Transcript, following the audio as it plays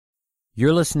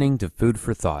You're listening to Food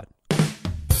for Thought,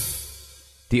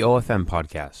 the OFM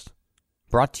podcast,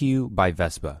 brought to you by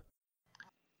Vespa.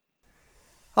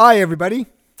 Hi, everybody.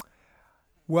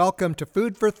 Welcome to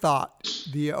Food for Thought,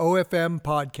 the OFM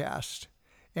podcast.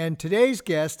 And today's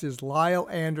guest is Lyle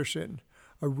Anderson,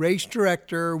 a race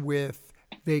director with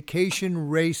Vacation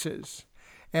Races.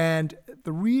 And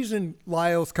the reason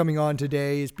Lyle's coming on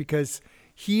today is because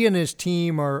he and his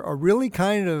team are really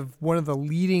kind of one of the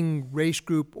leading race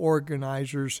group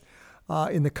organizers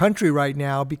in the country right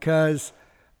now, because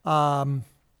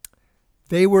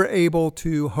they were able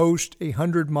to host a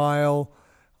 100-mile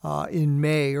in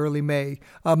May, early May.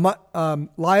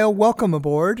 Lyle, welcome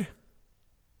aboard.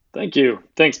 Thank you.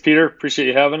 Thanks, Peter. Appreciate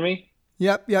you having me.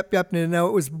 Yep. Now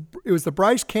it was the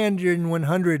Bryce Canyon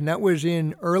 100, and that was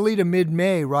in early to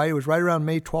mid-May, right? It was right around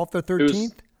May 12th or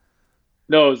 13th.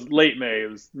 No, it was late May. It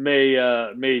was May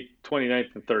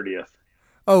 29th and 30th.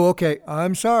 Oh, okay.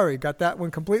 I'm sorry, got that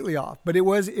one completely off. But it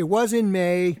was in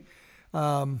May.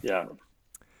 Yeah.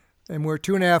 And we're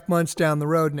 2.5 months down the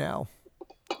road now.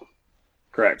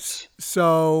 Correct.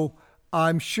 So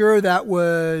I'm sure that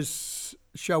was,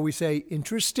 shall we say,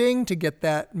 interesting to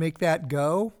make that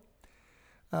go.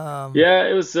 Yeah,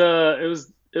 it was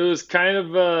kind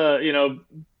of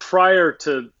prior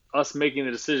to us making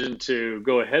the decision to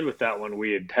go ahead with that one,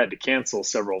 we had to cancel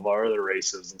several of our other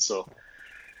races, and so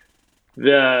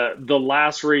the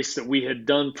last race that we had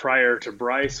done prior to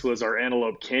Bryce was our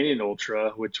Antelope Canyon Ultra,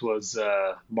 which was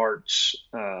March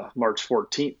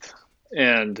 14th,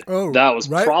 and that was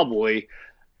right. probably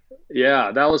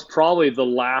the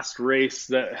last race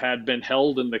that had been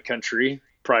held in the country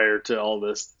prior to all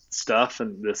this stuff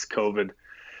and this COVID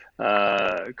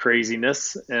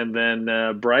craziness. And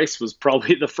then Bryce was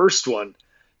probably the first one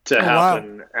to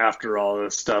happen after all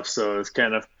this stuff. So it's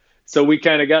we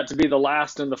kind of got to be the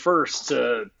last and the first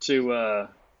to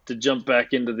jump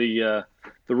back into the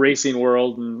racing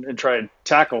world and try and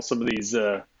tackle some of these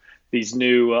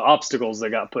new obstacles that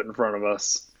got put in front of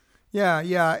us. Yeah,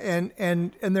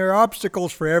 and there are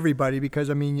obstacles for everybody,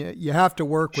 because I mean you have to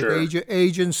work with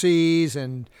agencies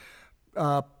and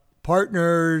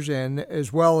partners, and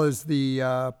as well as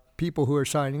the people who are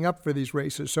signing up for these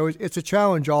races. So it's a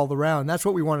challenge all around. That's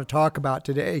what we want to talk about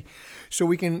today, so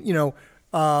we can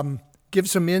give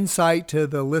some insight to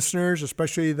the listeners,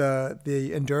 especially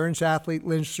the endurance athlete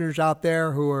listeners out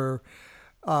there who are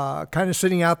kind of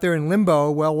sitting out there in limbo.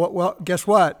 Well, guess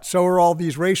what? So are all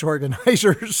these race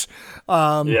organizers.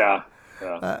 And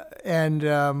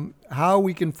how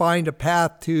we can find a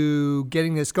path to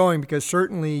getting this going, because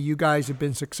certainly you guys have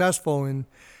been successful in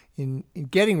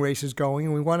getting races going,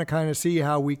 and we want to kind of see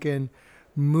how we can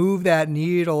move that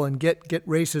needle and get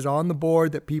races on the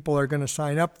board that people are going to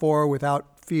sign up for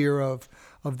without fear of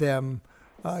them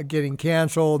getting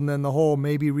canceled, and then the whole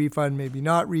maybe refund, maybe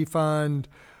not refund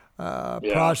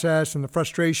process, and the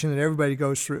frustration that everybody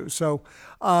goes through. So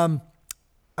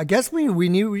I guess we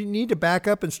need to back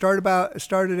up and start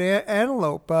at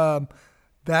Antelope.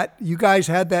 That you guys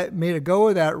made a go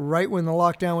of that right when the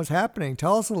lockdown was happening.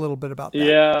 Tell us a little bit about that.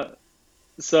 Yeah.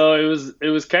 So it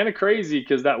was kind of crazy,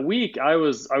 because that week I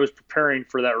was preparing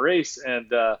for that race,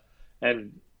 and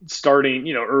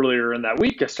starting earlier in that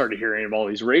week I started hearing of all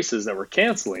these races that were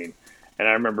canceling, and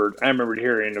I remembered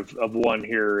hearing of one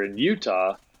here in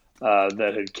Utah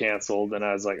that had canceled, and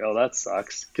I was like, oh, that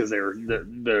sucks, because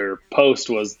their post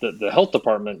was that the health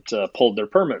department pulled their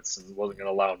permits and wasn't going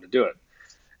to allow them to do it.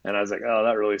 And I was like, oh,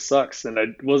 that really sucks. And I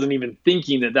wasn't even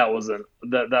thinking that was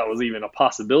even a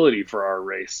possibility for our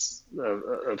race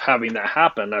of having that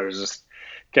happen. I was just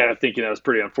kind of thinking that was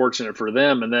pretty unfortunate for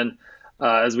them. And then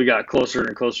as we got closer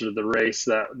and closer to the race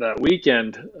that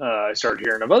weekend, I started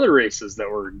hearing of other races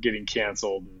that were getting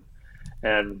canceled,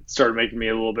 and started making me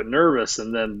a little bit nervous.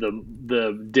 And then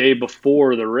the day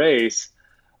before the race,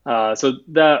 so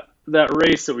that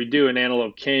race that we do in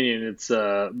Antelope Canyon, it's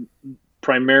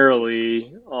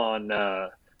primarily on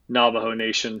Navajo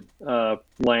Nation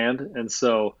land, and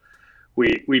so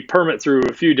we permit through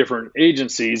a few different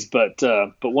agencies, but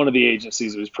one of the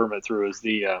agencies we permit through is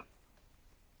the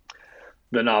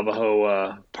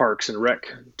Navajo Parks and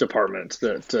Rec Department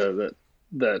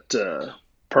that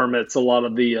permits a lot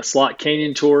of the slot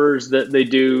canyon tours that they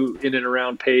do in and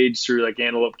around Page, through like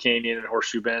Antelope Canyon and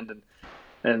Horseshoe Bend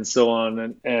and so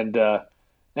on. And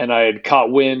I had caught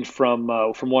wind from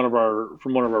one of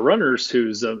our runners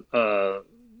who's a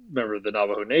member of the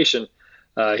Navajo Nation.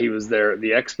 He was there at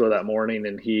the expo that morning,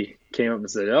 and he came up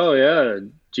and said, "Oh yeah,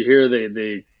 did you hear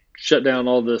they shut down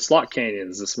all the slot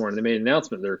canyons this morning? They made an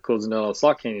announcement they're closing down all the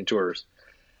slot canyon tours."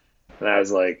 And I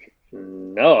was like,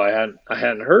 "No, I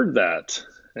hadn't heard that."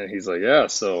 And he's like, yeah,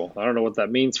 so I don't know what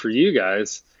that means for you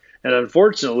guys. And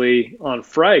unfortunately, on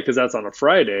Friday, because that's on a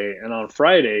Friday, and on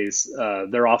Fridays,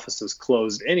 their office was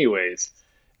closed anyways.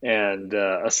 And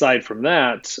aside from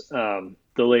that,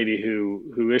 the lady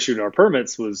who issued our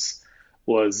permits was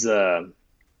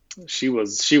she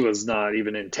was not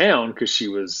even in town because she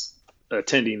was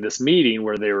attending this meeting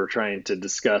where they were trying to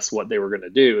discuss what they were going to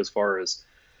do as far as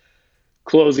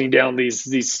closing down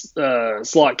these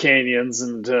slot canyons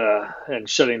and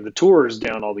shutting the tours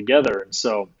down altogether. And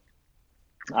so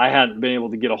I hadn't been able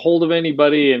to get a hold of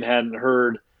anybody and hadn't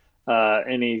heard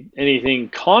anything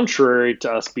contrary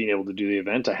to us being able to do the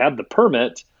event. I had the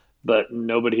permit, but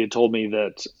nobody had told me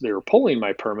that they were pulling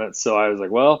my permit. So I was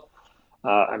like, well,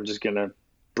 I'm just going to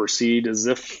proceed as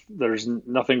if there's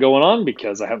nothing going on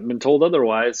because I haven't been told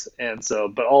otherwise. And so,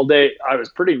 but all day I was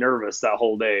pretty nervous that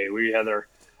whole day. We had our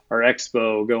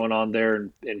expo going on there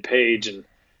in Page,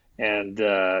 and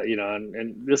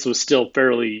this was still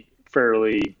fairly,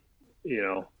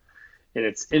 in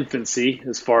its infancy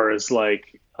as far as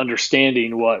like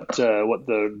understanding what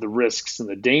the risks and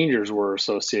the dangers were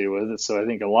associated with it. So I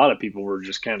think a lot of people were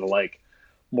just kind of like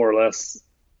more or less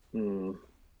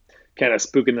kind of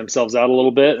spooking themselves out a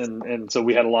little bit, and so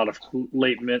we had a lot of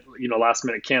last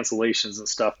minute cancellations and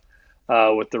stuff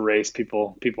with the race.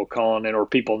 People calling in, or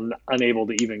people unable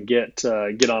to even get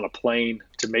on a plane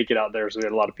to make it out there. So we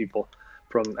had a lot of people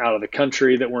from out of the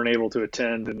country that weren't able to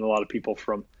attend, and a lot of people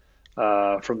from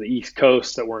the East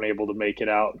Coast that weren't able to make it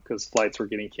out because flights were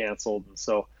getting canceled. And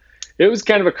so it was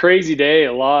kind of a crazy day.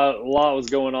 A lot was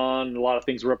going on. A lot of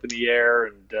things were up in the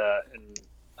air,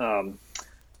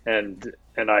 and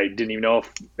I didn't even know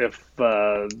if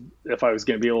I was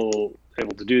going to be able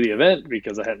to do the event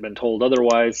because I hadn't been told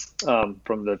otherwise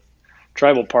from the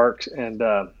tribal park. And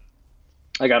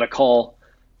I got a call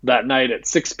that night at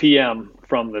 6 p.m.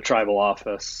 from the tribal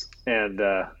office, and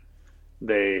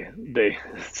they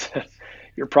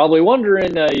you're probably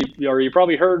wondering, you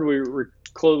probably heard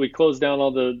we closed down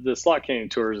all the slot canyon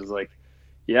tours. Is like,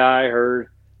 yeah, I heard.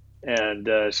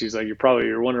 And she's like,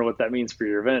 you're wondering what that means for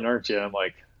your event, aren't you? And I'm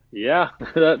like, yeah,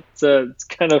 that's it's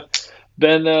kind of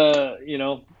been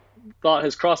thought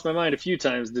has crossed my mind a few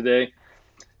times today.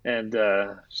 And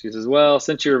she says, well,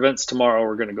 since your event's tomorrow,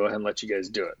 we're going to go ahead and let you guys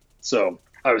do it. So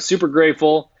I was super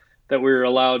grateful that we were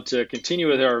allowed to continue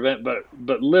with our event,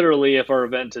 but literally if our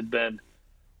event had been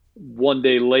one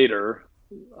day later,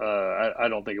 I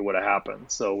don't think it would have happened.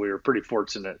 So we were pretty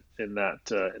fortunate in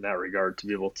that regard to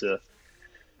be able to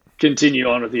continue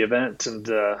on with the event, and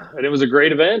it was a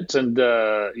great event. And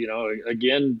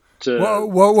again,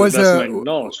 what was the best of my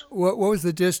knowledge. What was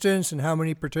the distance, and how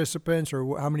many participants,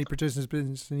 or how many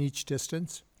participants in each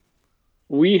distance?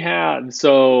 We had off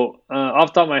the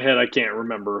top of my head, I can't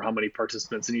remember how many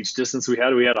participants in each distance we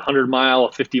had. We had a 100-mile,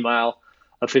 a 50-mile,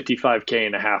 a 55K,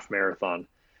 and a half marathon.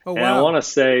 Oh, wow. And I want to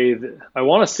say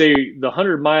the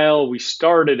 100-mile we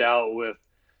started out with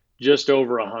just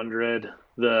over 100.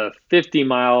 The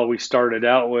 50-mile we started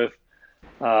out with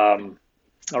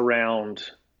around,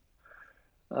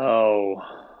 I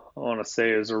want to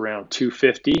say it was around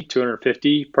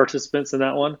 250 participants in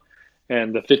that one.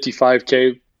 And the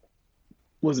 55K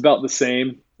was about the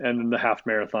same. And then the half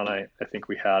marathon, I think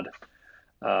we had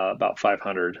about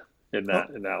 500 in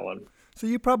that one. So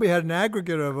you probably had an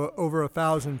aggregate of over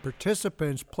 1,000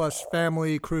 participants plus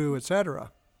family, crew,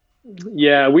 etc.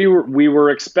 Yeah, we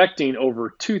were expecting over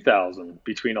 2,000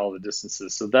 between all the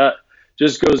distances. So that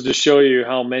just goes to show you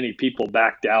how many people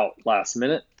backed out last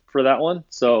minute for that one.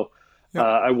 So Yep.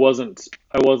 I wasn't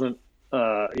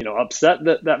upset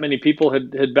that many people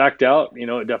had backed out.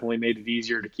 It definitely made it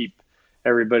easier to keep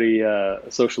everybody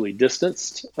socially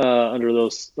distanced under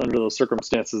those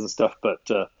circumstances and stuff.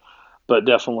 But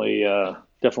definitely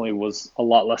was a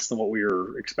lot less than what we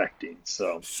were expecting.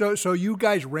 So you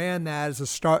guys ran that as a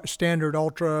standard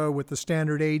ultra with the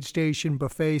standard aid station,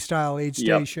 buffet style aid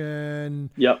station.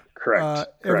 Yep, correct.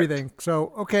 Everything.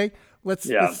 So okay,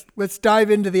 let's dive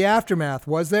into the aftermath.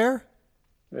 Was there?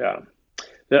 Yeah.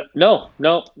 No,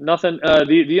 nothing.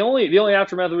 The only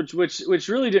aftermath which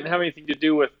really didn't have anything to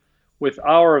do with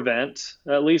our event,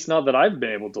 at least not that I've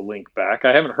been able to link back.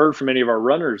 I haven't heard from any of our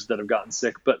runners that have gotten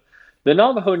sick, but the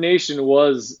Navajo Nation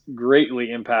was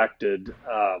greatly impacted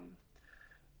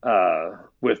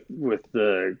with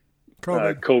the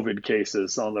COVID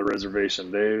cases on the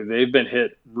reservation. They've been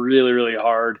hit really, really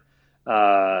hard,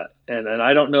 and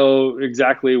I don't know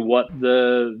exactly what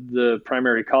the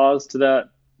primary cause to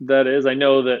that is. I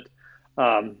know that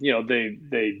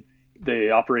they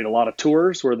operate a lot of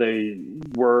tours where they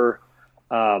were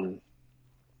kind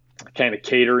of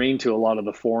catering to a lot of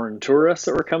the foreign tourists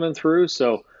that were coming through.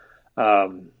 So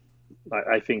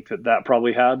I think that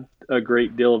probably had a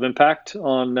great deal of impact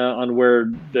on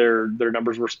where their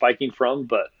numbers were spiking from.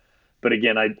 But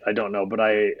again, I don't know. But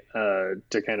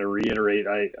to kind of reiterate,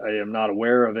 I am not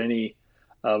aware of any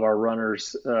of our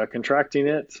runners contracting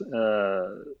it,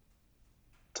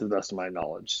 to the best of my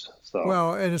knowledge. So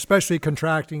well, and especially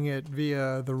contracting it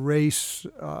via the race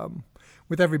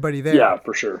with everybody there. yeah,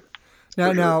 for sure.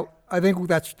 Now, I think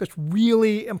that's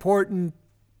really important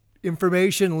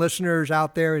information, listeners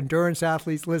out there, endurance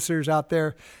athletes, listeners out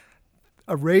there.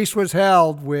 A race was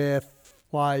held with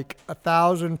like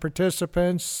 1,000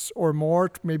 participants or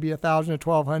more, maybe 1,000 to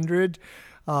 1,200.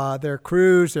 Their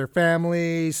crews, their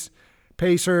families,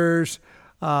 pacers.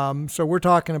 So we're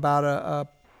talking about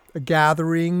a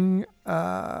gathering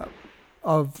of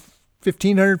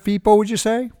 1,500 people. Would you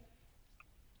say?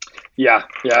 Yeah,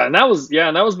 and that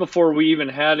was before we even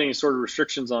had any sort of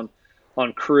restrictions on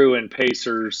crew and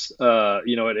pacers, at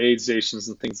aid stations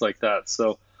and things like that.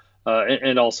 So,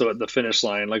 and also at the finish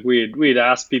line, like we'd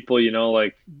asked people,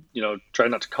 try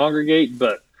not to congregate,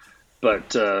 but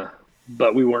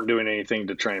we weren't doing anything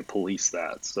to try and police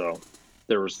that. So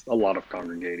there was a lot of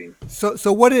congregating. So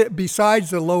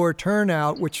besides the lower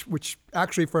turnout, which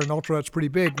actually for an ultra that's pretty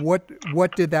big,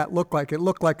 what did that look like? It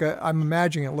looked like I'm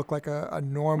imagining it looked like a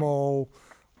normal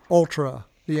ultra,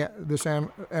 this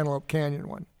Antelope Canyon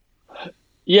one.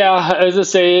 Yeah, as I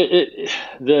say,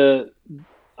 the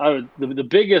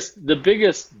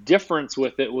biggest difference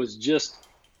with it was just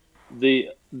the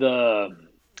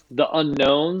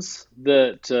unknowns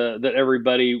that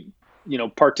everybody,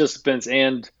 participants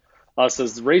and us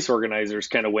as race organizers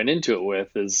kind of went into it with.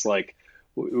 Is like,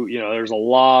 there's a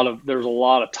lot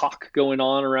of talk going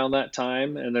on around that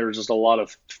time, and there was just a lot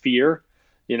of fear.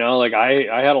 Like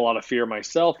I had a lot of fear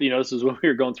myself. This is when we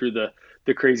were going through the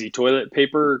crazy toilet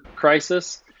paper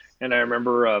crisis. And I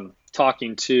remember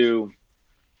talking to,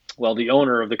 the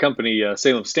owner of the company,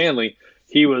 Salem Stanley.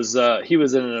 He was at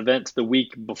an event the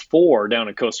week before down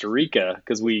in Costa Rica,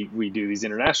 because we do these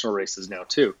international races now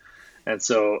too. And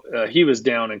so he was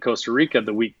down in Costa Rica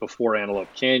the week before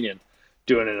Antelope Canyon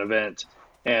doing an event.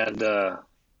 And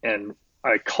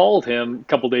I called him a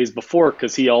couple days before,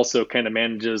 because he also kind of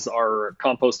manages our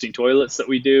composting toilets that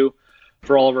we do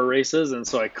for all of our races. And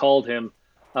so I called him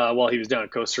while he was down in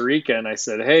Costa Rica, and I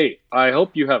said, "Hey, I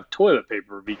hope you have toilet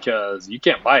paper, because you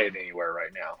can't buy it anywhere right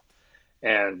now."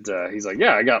 And he's like,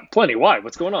 "Yeah, I got plenty. Why?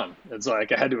 What's going on?" And so I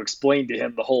had to explain to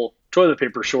him the whole toilet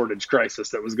paper shortage crisis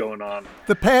that was going on.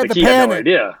 The panic. Had no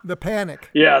idea. The panic.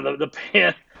 Yeah, the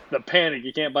panic.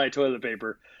 You can't buy toilet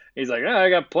paper. He's like, "I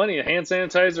got plenty of hand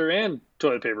sanitizer and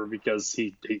toilet paper," because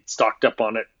he stocked up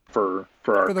on it for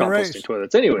our composting race.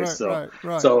 Toilets anyways. Right.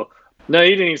 So no,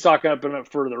 he didn't even stock up on it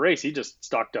for the race. He just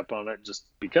stocked up on it just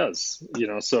because,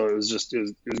 so it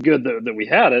was good that we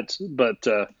had it. But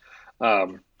it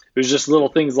was just little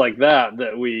things like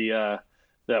that we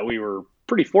were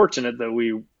pretty fortunate that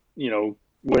we,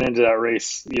 went into that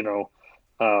race,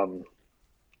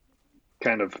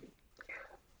 kind of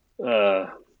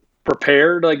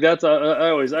prepared. Like that's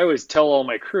I always tell all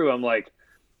my crew, I'm like,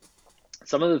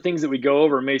 some of the things that we go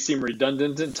over may seem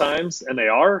redundant at times, and they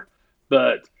are,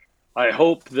 but I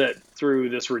hope that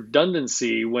through this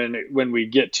redundancy, when we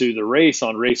get to the race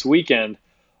on race weekend,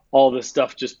 all this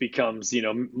stuff just becomes,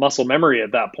 muscle memory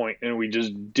at that point, and we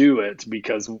just do it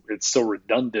because it's so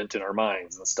redundant in our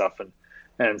minds and stuff.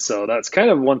 And so that's kind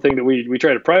of one thing that we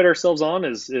try to pride ourselves on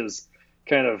is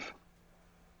kind of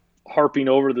harping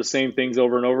over the same things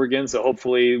over and over again. So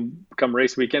hopefully come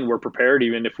race weekend, we're prepared,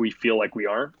 even if we feel like we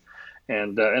aren't.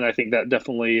 And I think that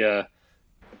definitely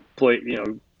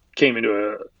came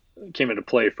into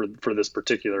play for this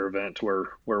particular event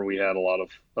where we had a lot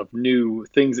of new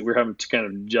things that we're having to kind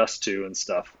of adjust to and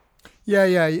stuff.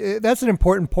 Yeah. That's an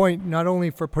important point, not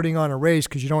only for putting on a race,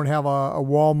 because you don't have a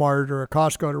Walmart or a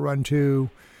Costco to run to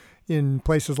in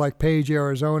places like Page,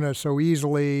 Arizona so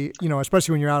easily,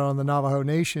 especially when you're out on the Navajo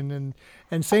Nation.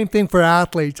 And same thing for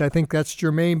athletes. I think that's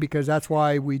germane, because that's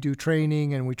why we do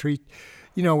training and we treat,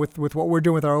 with what we're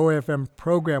doing with our OFM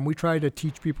program, we try to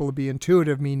teach people to be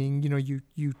intuitive, meaning,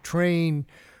 you train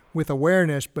with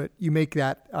awareness, but you make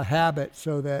that a habit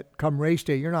so that come race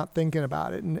day, you're not thinking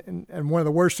about it. And one of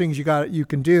the worst things you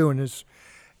can do, and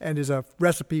is a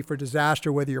recipe for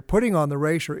disaster, whether you're putting on the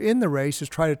race or in the race, is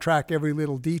try to track every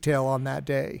little detail on that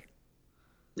day.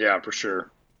 Yeah, for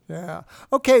sure. Yeah.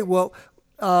 Okay. Well,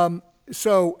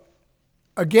 so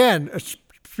again,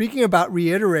 speaking about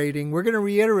reiterating, we're going to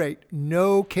reiterate,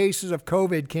 no cases of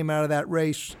COVID came out of that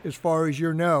race as far as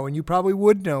you know, and you probably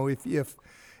would know if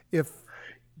there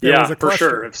was a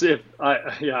cluster. For sure.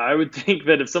 I would think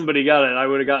that if somebody got it, I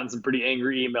would have gotten some pretty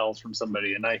angry emails from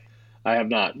somebody, and I have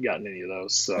not gotten any of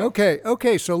those. So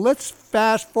Okay. So let's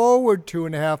fast forward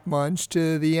 2.5 months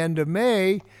to the end of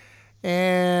May,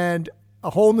 and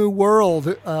a whole new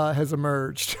world has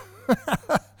emerged.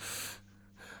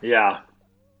 yeah,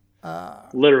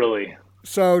 literally.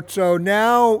 So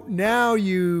now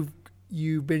you've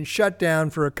been shut down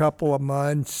for a couple of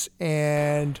months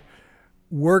and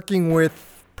working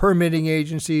with permitting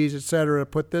agencies, et cetera, to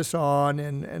put this on,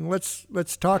 and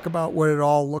let's talk about what it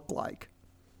all looked like.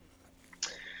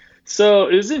 So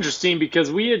it was interesting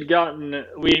because we'd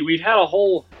had a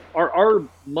whole our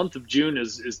month of June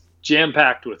is jam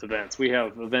packed with events. We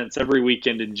have events every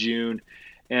weekend in June,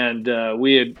 and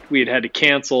we had to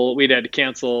cancel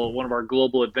one of our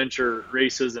global adventure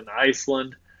races in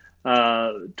Iceland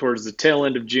towards the tail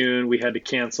end of June. We had to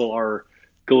cancel our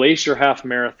Glacier Half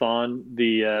Marathon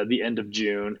the end of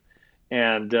June,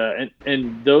 and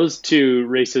those two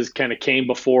races kind of came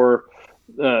before.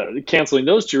 Canceling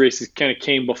those two races kind of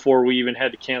came before we even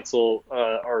had to cancel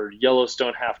our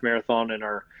Yellowstone Half Marathon and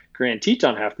our Grand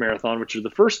Teton Half Marathon, which are the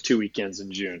first 2 weekends in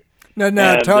June. No.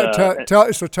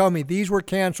 So tell me, these were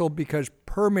canceled because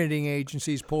permitting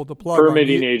agencies pulled the plug.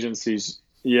 Permitting agencies,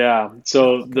 yeah.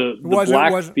 So the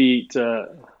Blackfeet.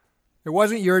 It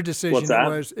wasn't your decision. What's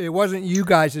that? It wasn't you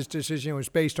guys' decision. It was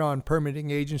based on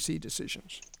permitting agency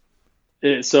decisions.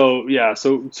 So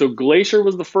Glacier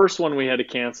was the first one we had to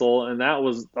cancel, and that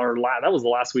was the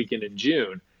last weekend in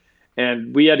June,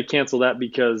 and we had to cancel that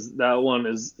because that one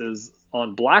is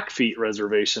on Blackfeet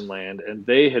reservation land, and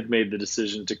they had made the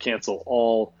decision to cancel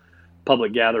all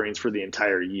public gatherings for the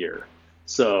entire year.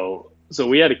 So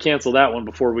we had to cancel that one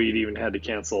before we'd even had to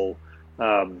cancel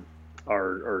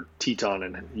our Teton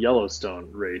and Yellowstone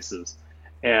races.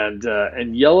 And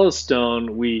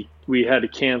Yellowstone, we had to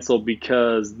cancel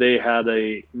because they had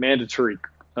a mandatory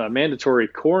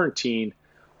quarantine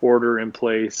order in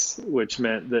place, which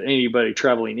meant that anybody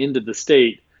traveling into the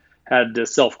state had to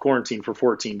self-quarantine for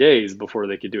 14 days before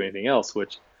they could do anything else,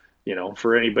 which,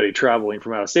 for anybody traveling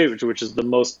from out of state, which is the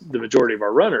majority of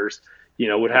our runners,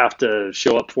 would have to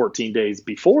show up 14 days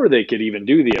before they could even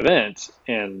do the event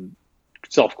and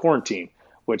self-quarantine,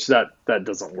 which that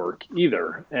doesn't work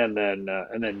either. And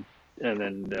then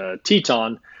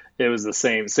Teton, it was the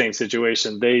same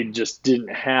situation. They just didn't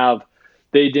have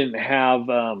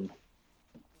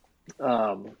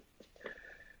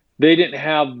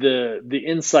the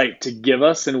insight to give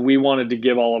us, and we wanted to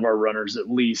give all of our runners at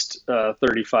least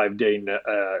 35-day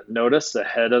notice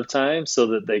ahead of time so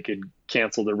that they could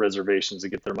cancel their reservations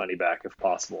and get their money back if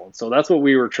possible. And so that's what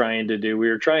we were trying to do. We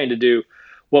were trying to do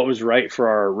what was right for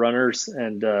our runners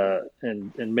and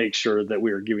make sure that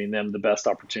we were giving them the best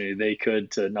opportunity they could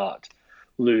to not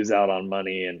lose out on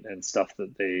money and stuff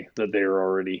that they were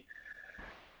already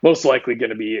most likely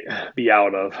going to be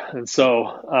out of. And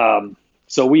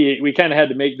so we kind of had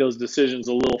to make those decisions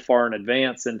a little far in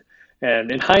advance. And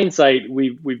in hindsight,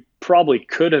 we probably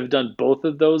could have done both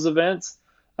of those events,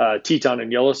 Teton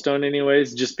and Yellowstone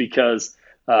anyways, just because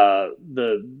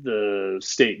the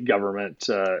state government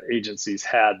agencies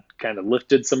had kind of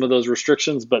lifted some of those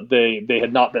restrictions, but they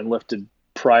had not been lifted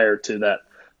prior to that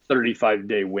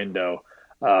 35-day window,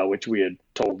 which we had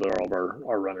told all of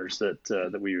our runners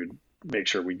that we would make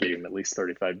sure we gave them at least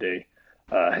 35-day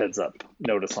heads up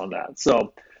notice on that.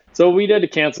 So we had to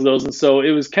cancel those, and so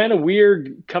it was kind of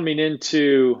weird coming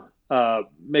into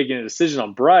making a decision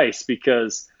on Bryce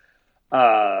because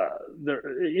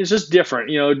it's just different.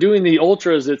 Doing the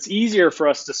ultras, it's easier for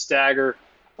us to stagger,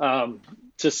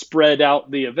 to spread out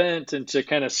the event and to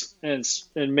kind of and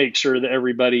make sure that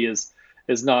everybody is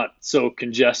not so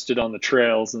congested on the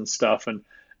trails and stuff.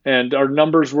 And our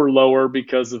numbers were lower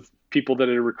because of people that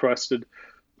had requested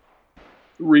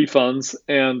refunds.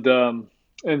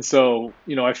 And so,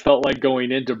 I felt like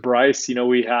going into Bryce,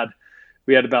 we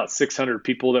had about 600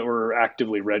 people that were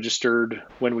actively registered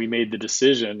when we made the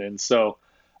decision. And so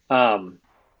I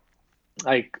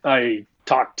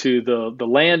talked to the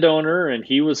landowner, and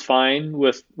he was fine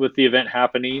with the event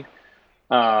happening.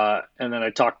 And then I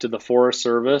talked to the Forest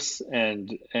Service,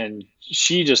 and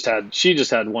she just had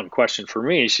one question for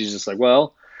me. She's just like,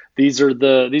 well, these are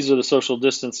the social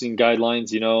distancing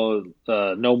guidelines,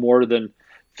 no more than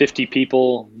 50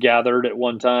 people gathered at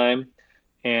one time,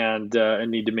 and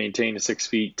need to maintain a 6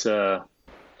 feet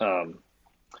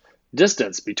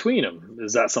distance between them.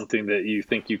 Is that something that you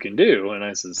think you can do? And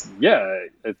I says, yeah,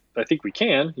 I think we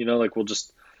can. We'll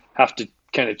just have to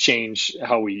kind of change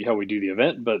how we do the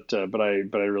event, but I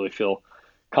really feel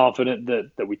confident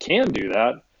that we can do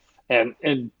that.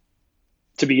 And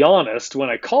to be honest, when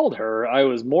I called her, I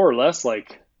was more or less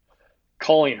like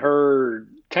calling her,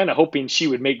 kind of hoping she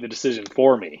would make the decision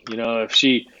for me. If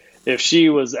she if she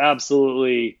was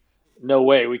absolutely no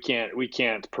way, we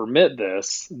can't permit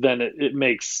this, then it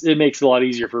makes a lot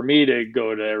easier for me to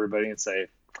go to everybody and say,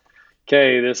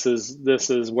 okay, this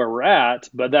is where we're at.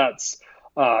 But that's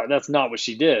not what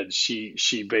she did.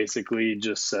 She basically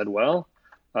just said, well,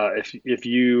 if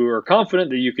you are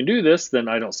confident that you can do this, then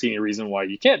I don't see any reason why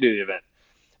you can't do the event.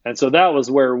 And so that was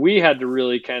where we had to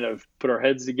really kind of put our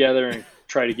heads together and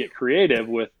try to get creative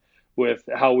with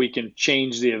how we can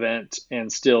change the event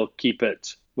and still keep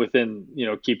it within,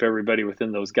 keep everybody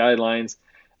within those guidelines,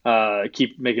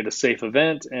 make it a safe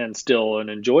event and still an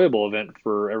enjoyable event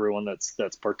for everyone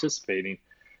that's participating.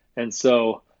 And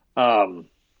so the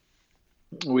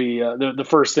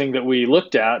first thing that we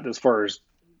looked at as far as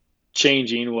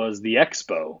changing was the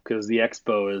expo, because the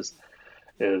expo is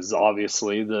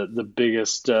obviously the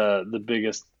biggest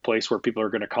place where people are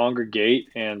going to congregate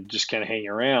and just kind of hang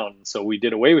around. So we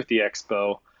did away with the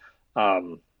expo,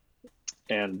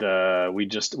 and we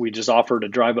just offered a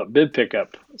drive-up bib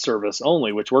pickup service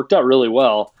only, which worked out really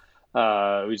well.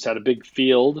 We just had a big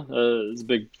field, it was a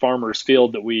big farmer's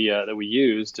field that we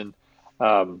used, and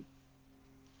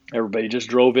everybody just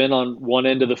drove in on one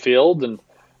end of the field, and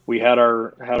we had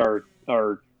our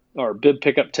bib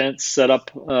pickup tents set up.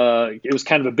 It was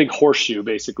kind of a big horseshoe,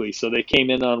 basically. So they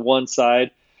came in on one side,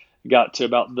 got to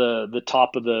about the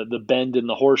top of the bend in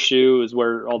the horseshoe is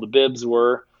where all the bibs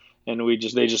were, and they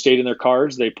just stayed in their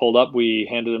cars. They pulled up, we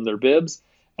handed them their bibs,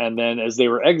 and then as they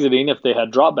were exiting, if they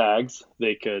had drop bags,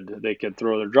 they could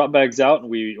throw their drop bags out, and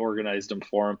we organized them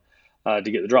for them.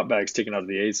 To get the drop bags taken out of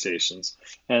the aid stations.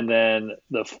 And then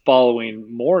the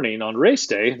following morning on race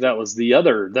day, that was the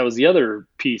other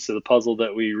piece of the puzzle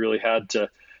that we really had to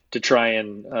try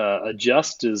and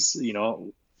adjust is,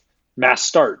 mass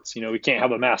starts. We can't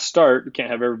have a mass start. We can't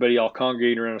have everybody all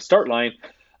congregating around a start line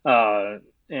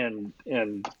and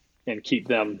keep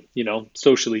them,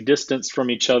 socially distanced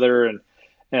from each other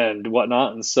and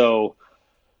whatnot. And so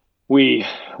we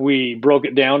broke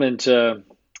it down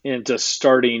into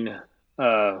starting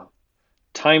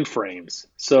time frames.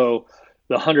 So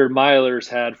the 100 milers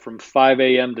had from 5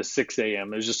 a.m. to 6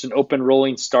 a.m. It was just an open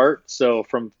rolling start. So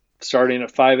from starting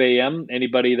at 5 a.m.,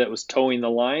 anybody that was towing the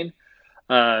line,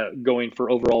 going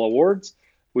for overall awards,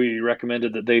 we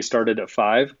recommended that they started at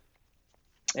 5.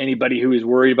 Anybody who was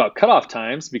worried about cutoff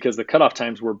times, because the cutoff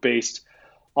times were based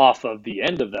off of the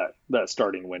end of that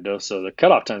starting window. So the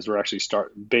cutoff times were actually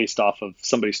based off of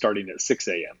somebody starting at 6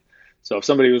 a.m. So if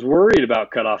somebody was worried about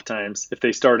cutoff times, if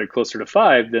they started closer to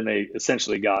 5, then they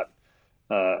essentially got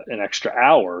an extra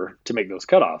hour to make those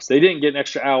cutoffs. They didn't get an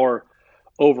extra hour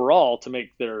overall to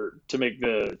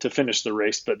finish the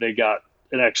race, but they got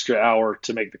an extra hour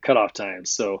to make the cutoff times.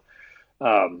 So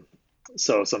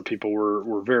some people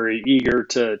were very eager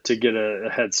to get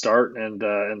a head start,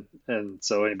 and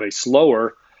so anybody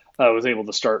slower was able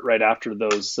to start right after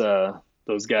those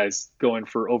guys going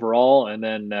for overall, and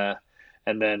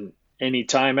then any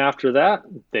time after that,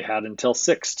 they had until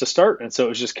 6 to start. And so it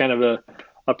was just kind of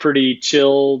a pretty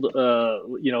chilled,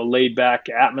 laid back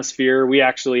atmosphere. We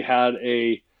actually had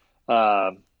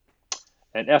an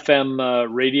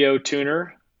FM radio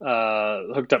tuner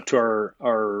hooked up to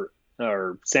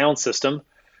our sound system.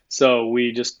 So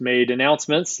we just made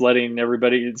announcements letting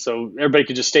everybody, so everybody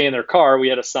could just stay in their car. We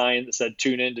had a sign that said,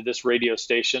 tune into this radio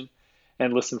station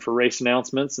and listen for race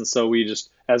announcements. And so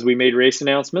as we made race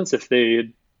announcements, if they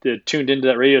had tuned into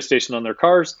that radio station on their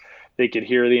cars, they could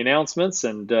hear the announcements,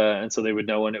 and so they would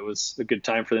know when it was a good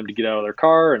time for them to get out of their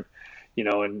car and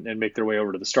make their way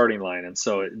over to the starting line. And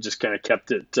so it just kind of kept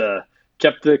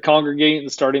the congregating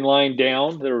the starting line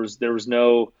down. There was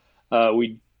no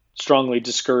we strongly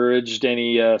discouraged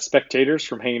any spectators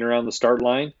from hanging around the start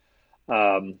line,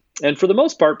 and for the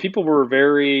most part, people were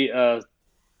very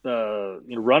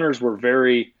runners were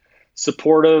very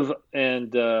supportive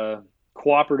and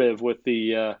cooperative with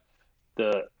the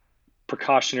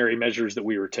precautionary measures that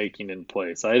we were taking in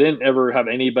place. I didn't ever have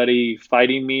anybody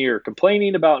fighting me or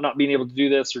complaining about not being able to do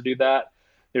this or do that.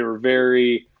 They were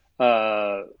very,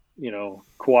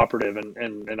 cooperative,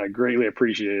 and I greatly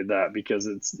appreciated that, because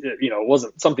it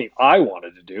wasn't something I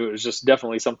wanted to do. It was just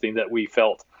definitely something that we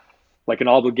felt like an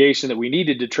obligation that we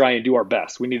needed to try and do our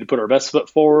best. We needed to put our best foot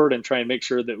forward and try and make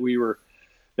sure that we were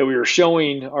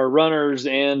showing our runners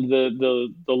and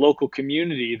the local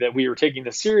community that we were taking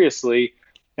this seriously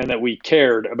and that we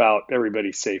cared about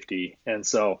everybody's safety. And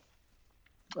so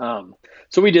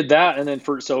we did that. And then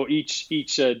each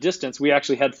distance, we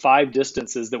actually had 5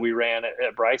 distances that we ran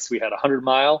at Bryce. We had a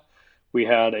 100-mile, we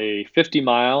had a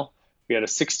 50-mile, we had a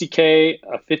 60K,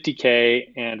 a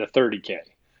 50K, and a 30K.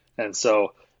 And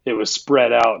so it was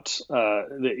spread out.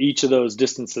 Each of those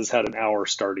distances had an hour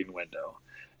starting window.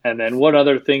 And then one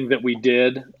other thing that we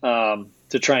did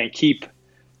to try and keep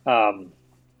the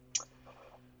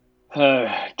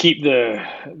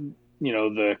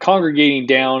the congregating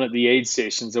down at the aid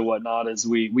stations and whatnot is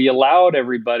we allowed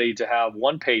everybody to have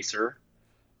one pacer.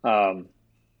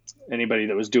 Anybody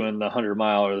that was doing the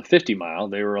 100-mile or the 50-mile,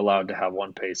 they were allowed to have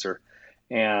one pacer,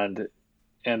 and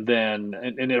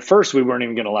then at first we weren't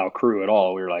even going to allow crew at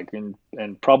all. We were like, and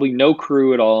probably no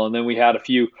crew at all. And then we had a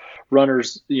few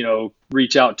runners,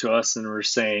 reach out to us and were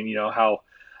saying,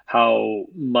 how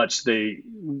much they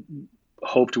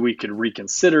hoped we could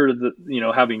reconsider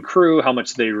having crew, how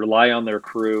much they rely on their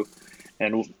crew,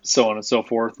 and so on and so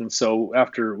forth. And so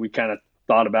after we kind of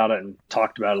thought about it and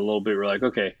talked about it a little bit, we're like,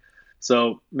 okay,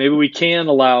 so maybe we can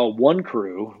allow one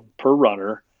crew per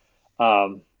runner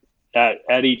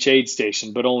at each aid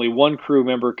station, but only one crew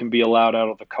member can be allowed out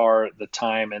of the car at the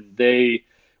time, and they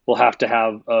will have to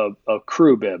have a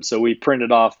crew bib. So we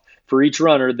printed off for each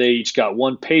runner, they each got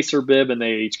one pacer bib and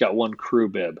they each got one crew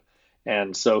bib.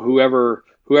 And so whoever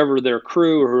their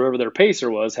crew or whoever their pacer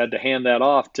was had to hand that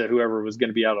off to whoever was going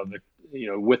to be out of the,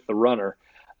 with the runner.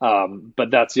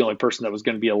 But that's the only person that was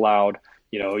going to be allowed,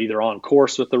 either on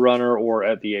course with the runner or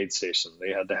at the aid station.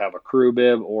 They had to have a crew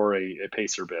bib or a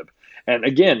pacer bib. And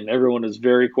again, everyone is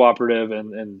very cooperative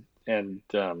and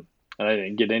I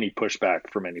didn't get any pushback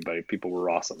from anybody. People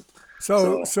were awesome.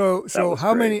 So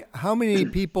how many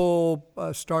people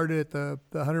started at the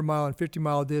 100-mile and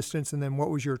 50-mile distance, and then what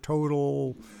was your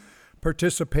total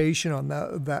participation on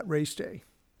that race day?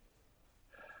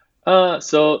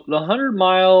 So the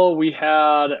 100-mile, we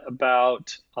had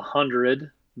about 100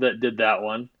 that did that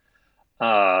one.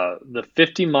 The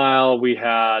 50-mile, we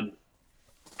had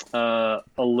a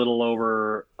little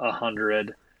over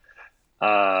 100.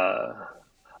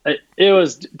 It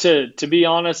was, to be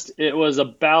honest, it was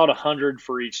about 100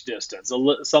 for each distance.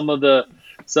 Some of the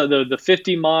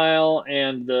 50-mile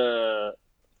and the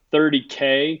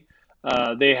 30K,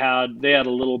 they had a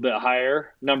little bit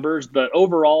higher numbers, but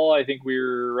overall, I think we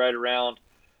were right around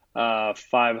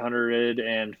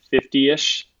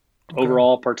 550-ish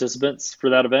overall participants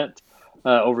for that event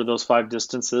over those 5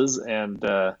 distances, and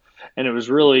it was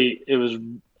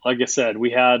like I said,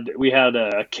 we had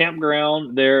a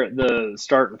campground there at the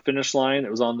start and finish line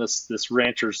that was on this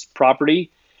rancher's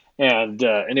property, and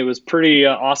it was pretty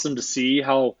awesome to see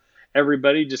how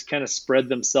everybody just kind of spread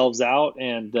themselves out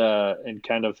and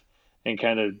kind of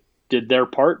did their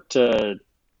part to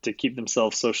keep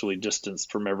themselves socially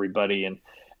distanced from everybody, and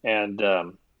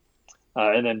then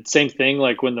same thing,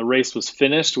 like when the race was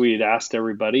finished, we had asked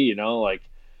everybody, like,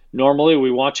 normally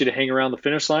we want you to hang around the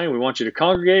finish line. We want you to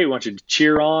congregate. We want you to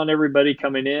cheer on everybody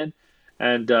coming in.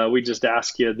 And we just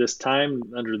ask you this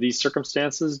time, under these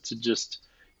circumstances, to just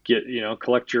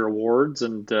collect your awards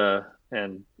and go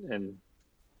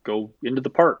into the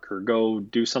park or go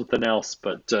do something else,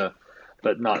 but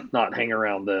not hang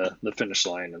around the finish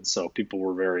line. And so people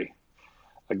were very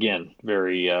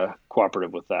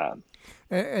cooperative with that.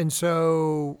 And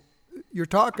so you're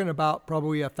talking about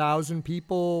probably 1,000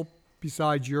 people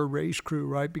besides your race crew,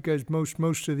 right? Because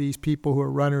most of these people who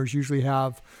are runners usually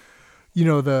have,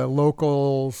 the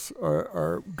locals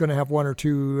are going to have one or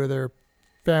two of their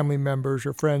family members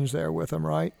or friends there with them,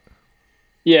 right?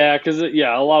 Yeah, because a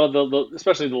lot of the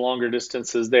especially the longer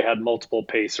distances, they had multiple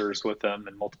pacers with them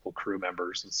and multiple crew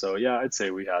members, and so I'd say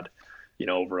we had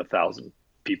over 1,000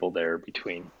 people there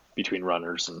between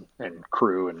runners and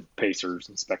crew and pacers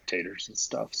and spectators and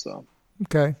stuff. So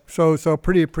okay, so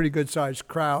pretty good sized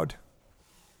crowd.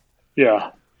 Yeah.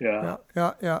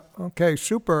 Okay,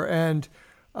 super. And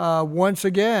once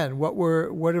again, we're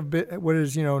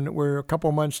a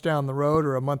couple months down the road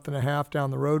or a month and a half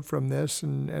down the road from this,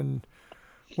 and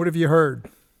what have you heard?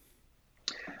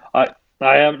 I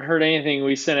haven't heard anything.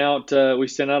 We sent out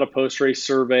a post race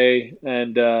survey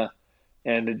and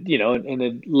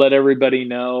let everybody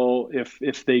know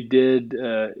if they did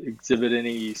exhibit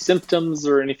any symptoms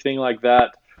or anything like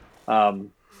that.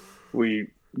 We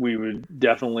would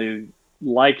definitely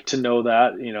like to know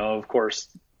that. Of course,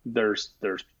 there's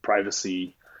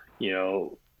privacy,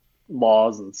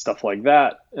 laws and stuff like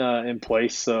that in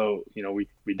place. So, we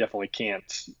definitely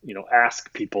can't,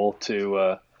 ask people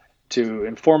to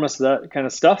inform us of that kind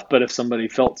of stuff. But if somebody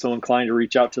felt so inclined to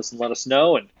reach out to us and let us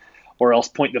know, or else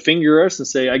point the finger at us and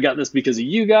say, I got this because of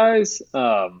you guys,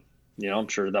 I'm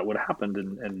sure that would have happened,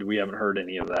 and we haven't heard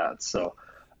any of that. So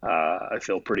I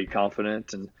feel pretty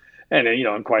confident, and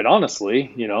quite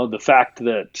honestly, the fact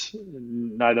that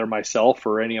neither myself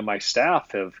or any of my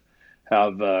staff have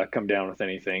come down with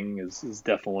anything is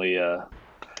definitely,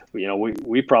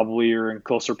 we probably are in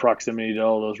closer proximity to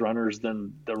all those runners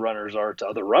than the runners are to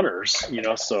other runners,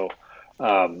 so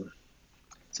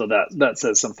So that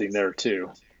says something there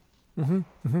too.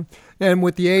 And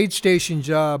with the aid stations,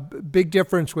 big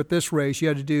difference with this race. You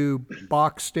had to do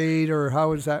box state, or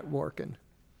how is that working?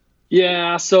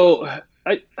 Yeah. So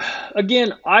I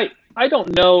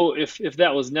don't know if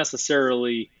that was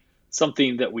necessarily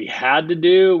something that we had to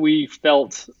do. We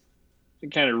felt,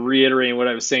 kind of reiterating what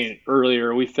I was saying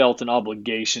earlier, we felt an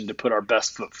obligation to put our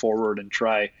best foot forward and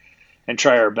try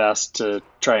our best to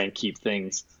try and keep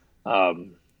things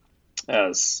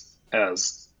as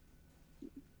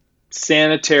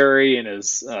sanitary and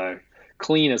as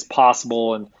clean as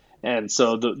possible. And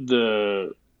so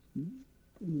the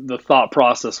thought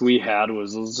process we had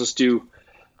was, let's just do,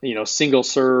 single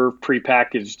serve,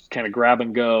 prepackaged kind of grab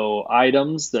and go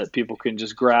items that people can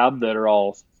just grab, that are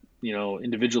all,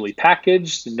 individually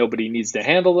packaged, and nobody needs to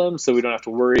handle them. So we don't have to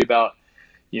worry about,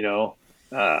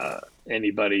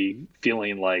 anybody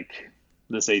feeling like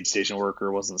this aid station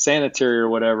worker wasn't sanitary or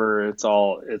whatever. It's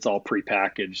all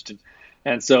prepackaged.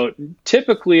 And so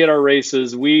typically at our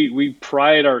races, we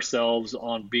pride ourselves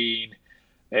on being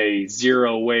a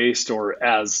zero waste, or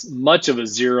as much of a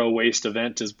zero waste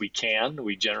event as we can.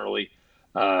 We generally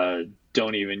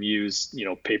don't even use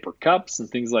paper cups and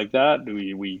things like that.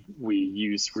 We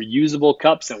use reusable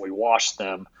cups, and we wash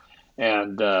them,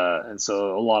 and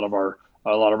so a lot of our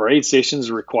aid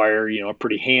stations require a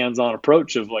pretty hands-on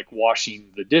approach of like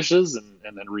washing the dishes and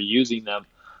then reusing them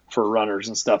for runners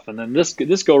and stuff. And then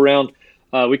this go around,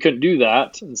 we couldn't do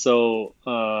that, and so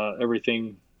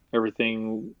everything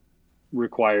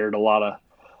required a lot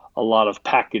of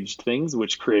packaged things,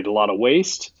 which created a lot of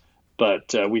waste.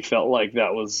 But we felt like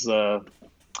that was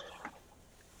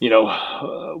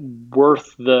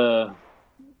worth the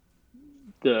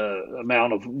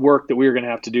amount of work that we were going to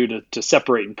have to do to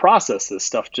separate and process this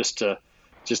stuff, just to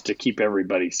keep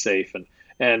everybody safe.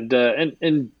 And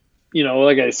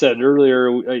like I said earlier,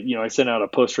 I sent out a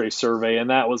post-race survey, and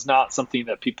that was not something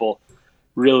that people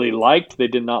really liked. They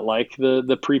did not like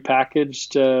the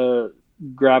prepackaged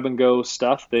grab and go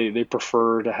stuff. They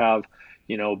prefer to have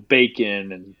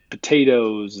bacon and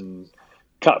potatoes and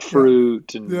cut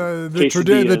fruit and the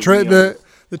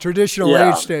traditional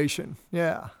aid station.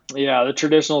 Yeah, the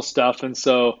traditional stuff. And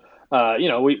so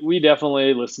we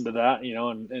definitely listen to that,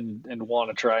 and want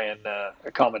to try and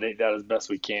accommodate that as best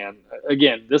we can.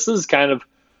 Again, this is kind of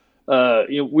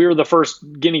we were the first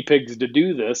guinea pigs to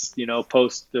do this,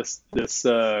 post this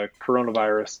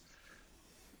coronavirus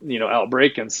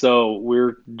outbreak, and so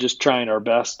we're just trying our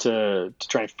best to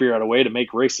try and figure out a way to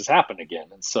make races happen again.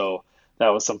 And so that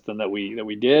was something that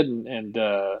we did, and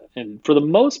for the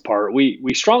most part,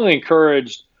 we strongly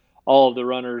encouraged all of the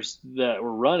runners that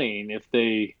were running, if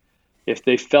they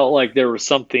felt like there was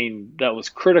something that was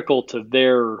critical to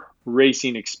their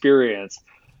racing experience,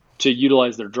 to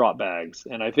utilize their drop bags.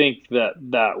 And I think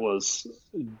that was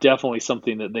definitely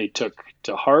something that they took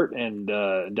to heart and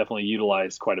definitely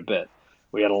utilized quite a bit.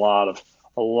 We had a lot of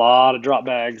drop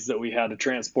bags that we had to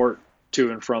transport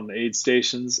to and from the aid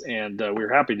stations, and we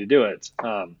were happy to do it.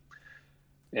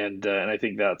 And I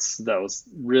think that was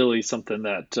really something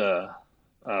that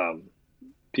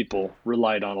people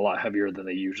relied on a lot heavier than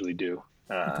they usually do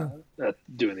at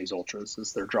doing these ultras,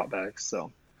 is their drop bags.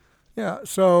 So yeah.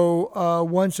 So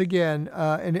once again,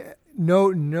 and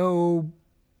no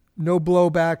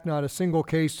blowback, not a single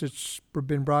case that's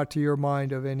been brought to your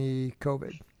mind of any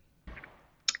COVID.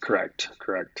 Correct.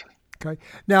 Okay.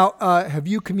 Now, have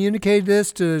you communicated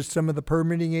this to some of the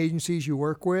permitting agencies you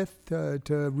work with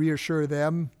to reassure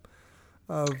them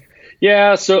of?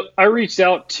 Yeah. So I reached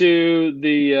out to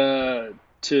the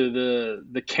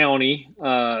county.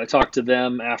 I talked to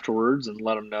them afterwards and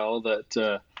let them know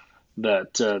that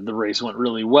the race went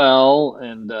really well,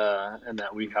 and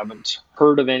that we haven't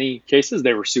heard of any cases.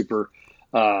 They were super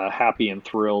happy and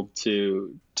thrilled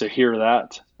to hear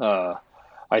that.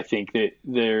 I think that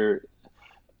they're,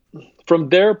 from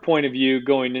their point of view,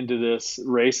 going into this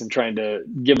race and trying to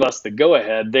give us the go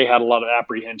ahead, they had a lot of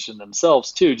apprehension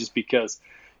themselves too, just because,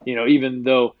 even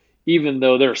though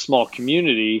they're a small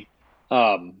community,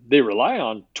 they rely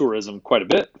on tourism quite a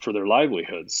bit for their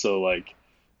livelihoods. So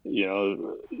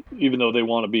even though they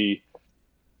want to be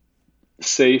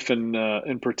safe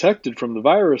and protected from the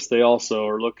virus, they also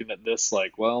are looking at this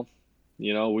like, well,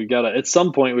 we gotta, at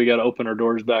some point we gotta open our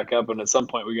doors back up, and at some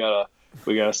point we gotta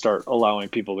start allowing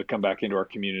people to come back into our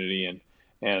community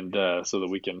and so that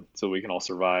we can all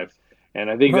survive. And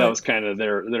I think that was kind of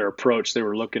their approach they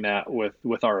were looking at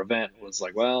with our event, was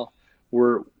like, well,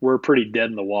 we're pretty dead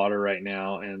in the water right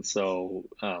now, and so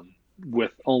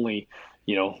with only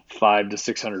 500 to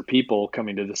 600 people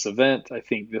coming to this event, I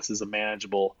think this is a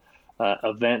manageable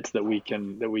event that we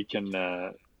can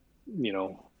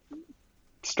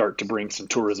start to bring some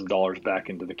tourism dollars back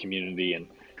into the community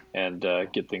and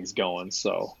get things going.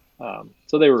 So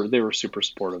they were super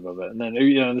supportive of it. And then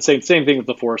the same thing with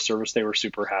the Forest Service. They were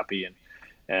super happy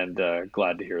and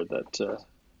glad to hear that the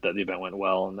event went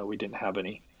well and that we didn't have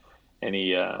any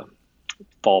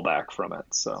fallback from it.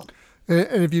 So.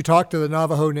 And have you talked to the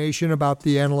Navajo Nation about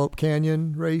the Antelope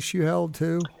Canyon race you held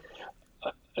too?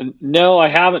 No, I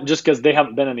haven't, just because they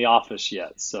haven't been in the office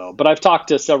yet. So, but I've talked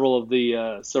to several of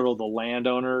the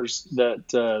landowners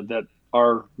that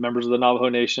are members of the Navajo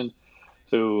Nation,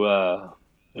 who've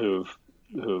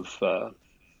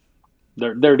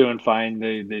they're doing fine.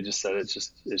 They just said it's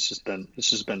just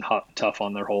been tough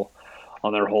on their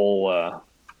whole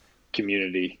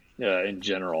community in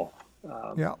general.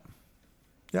 Yeah,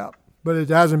 but it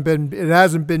hasn't been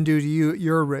due to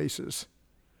your races.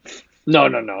 No,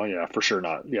 yeah, for sure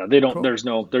not. Yeah, they don't. Cool. There's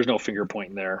no finger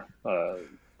pointing there.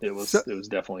 It was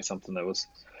definitely something that was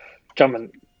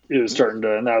coming. It was starting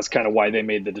to, and that was kind of why they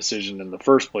made the decision in the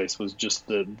first place, was just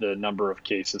the number of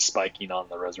cases spiking on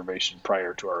the reservation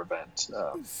prior to our event.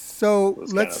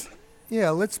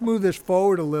 Let's move this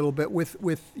forward a little bit with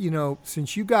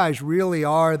since you guys really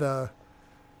are the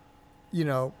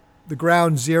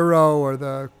ground zero, or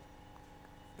the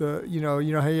how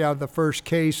you have the first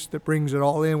case that brings it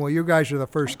all in. Well, you guys are the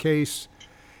first case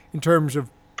in terms of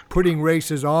putting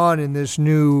races on in this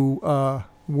new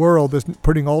world,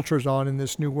 putting ultras on in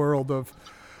this new world of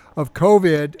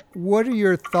COVID. What are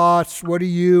your thoughts? What are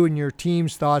you and your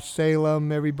team's thoughts,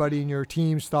 Salem, everybody in your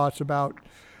team's thoughts about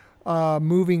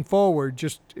moving forward,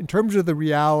 just in terms of the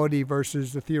reality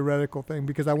versus the theoretical thing?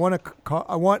 Because I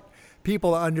want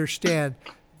people to understand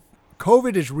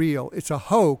COVID is real. It's a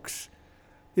hoax.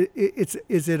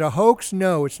 Is it a hoax?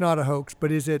 No, it's not a hoax.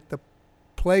 But is it the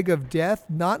plague of death?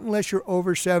 Not unless you're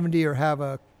over 70 or have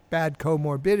a bad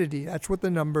comorbidity. That's what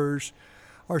the numbers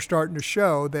are starting to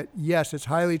show, that yes, it's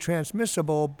highly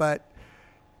transmissible, but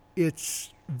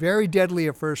it's very deadly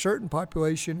for a certain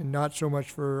population and not so much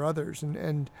for others.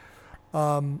 And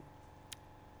the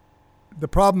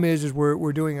problem is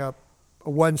we're doing a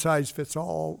one size fits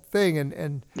all thing,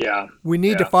 and we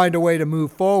need to find a way to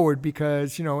move forward,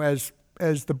 because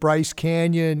as the Bryce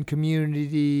Canyon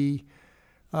community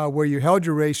where you held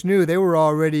your race knew, they were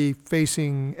already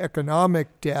facing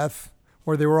economic death,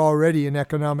 or they were already in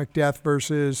economic death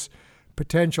versus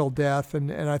potential death.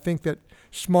 And I think that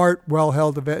smart,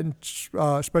 well-held events,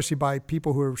 especially by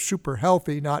people who are super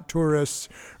healthy, not tourists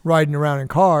riding around in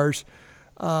cars,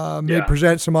 may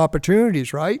present some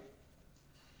opportunities, right?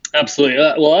 Absolutely.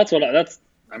 Well,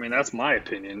 that's my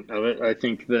opinion of it. I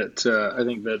think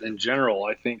that in general,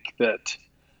 I think that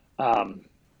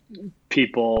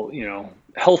people,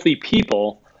 healthy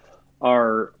people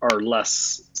are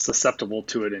less susceptible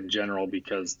to it in general,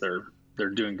 because they're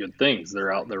doing good things.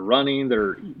 They're out there running.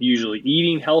 They're usually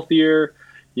eating healthier.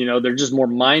 They're just more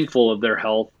mindful of their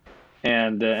health,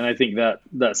 and I think that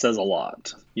says a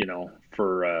lot.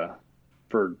 For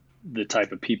the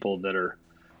type of people that are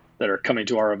coming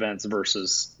to our events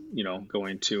versus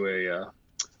going to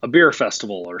a beer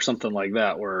festival or something like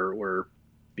that, where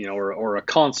or a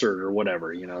concert or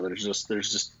whatever. There's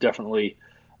just definitely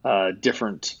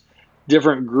different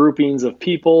groupings of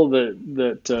people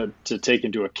that to take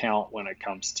into account when it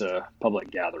comes to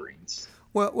public gatherings.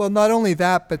 Well, not only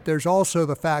that, but there's also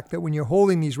the fact that when you're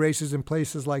holding these races in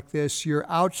places like this, you're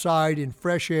outside in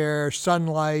fresh air,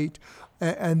 sunlight,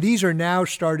 and these are now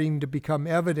starting to become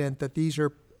evident that these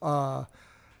are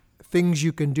things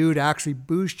you can do to actually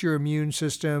boost your immune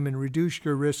system and reduce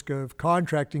your risk of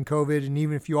contracting COVID, and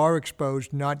even if you are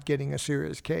exposed, not getting a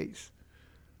serious case.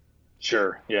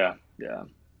 Sure. Yeah.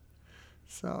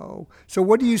 So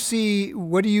what do you see?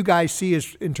 What do you guys see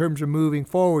as in terms of moving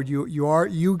forward?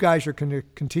 You guys are going to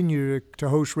continue to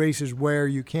host races where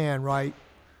you can, right?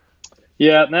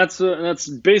 Yeah, and that's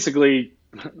basically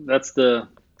the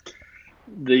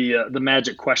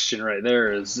magic question right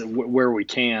there, is where we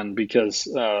can, because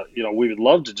we would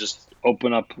love to just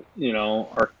open up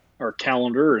our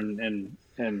calendar and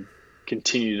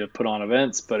continue to put on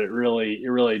events, but it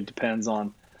really depends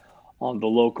on the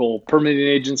local permitting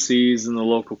agencies and the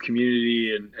local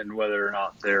community and whether or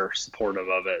not they're supportive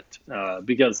of it,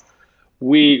 because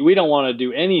we don't want to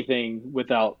do anything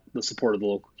without the support of the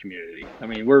local community. I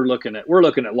mean, we're looking at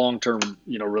long-term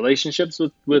relationships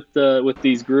with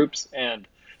these groups, and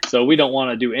so we don't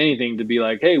want to do anything to be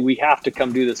like, hey, we have to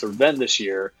come do this event this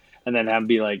year, and then have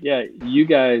be like, yeah, you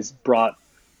guys brought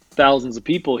thousands of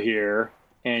people here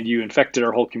and you infected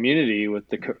our whole community with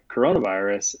the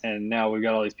coronavirus, and now we've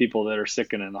got all these people that are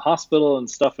sick and in the hospital and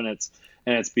stuff, and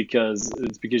it's because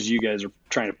you guys are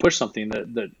trying to push something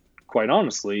that quite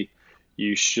honestly,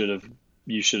 you should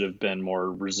have been more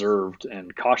reserved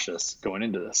and cautious going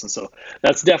into this. And so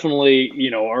that's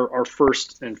definitely, our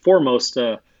first and foremost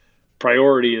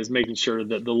priority is making sure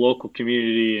that the local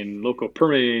community and local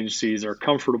permitting agencies are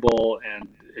comfortable and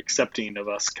accepting of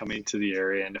us coming to the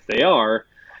area. And if they are,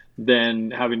 then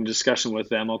having a discussion with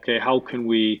them, okay, how can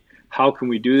we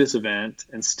do this event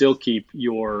and still keep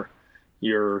your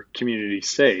community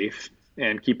safe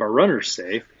and keep our runners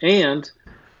safe and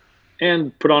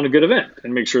put on a good event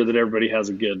and make sure that everybody has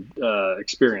a good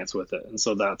experience with it. And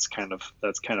so that's kind of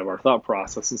our thought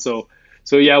process. And so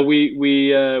yeah,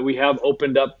 we have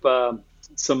opened up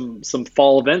some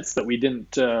fall events that we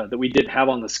didn't have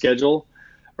on the schedule,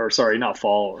 or sorry, not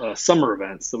fall, summer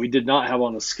events that we did not have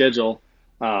on the schedule,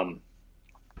 to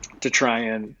try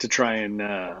and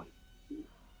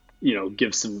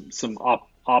give some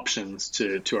options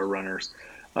to our runners.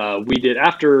 We did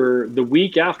the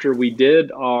week after we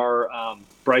did our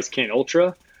Bryce Canyon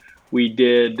Ultra, we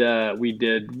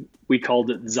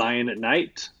called it Zion at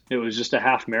Night. It was just a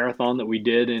half marathon that we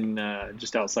did in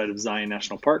just outside of Zion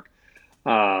National Park.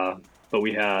 But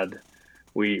we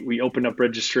opened up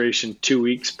registration 2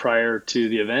 weeks prior to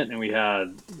the event, and we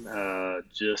had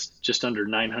just under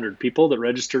 900 people that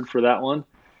registered for that one.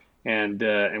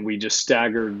 And we just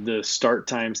staggered the start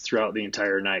times throughout the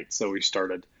entire night. So we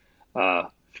started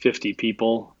 50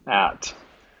 people at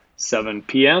 7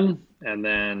 p.m. and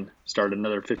then started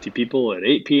another 50 people at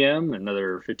 8 p.m.,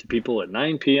 another 50 people at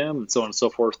 9 p.m., and so on and so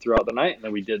forth throughout the night. And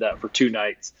then we did that for 2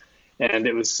 nights. And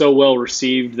it was so well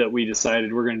received that we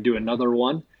decided we're going to do another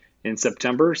one in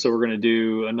September. So we're going to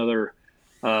do another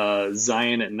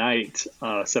Zion at Night,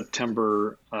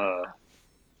 September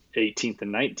 18th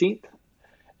and 19th.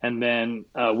 And then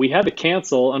we had to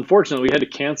cancel, unfortunately,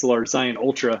 our Zion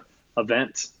Ultra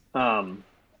event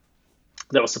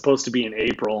that was supposed to be in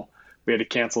April. We had to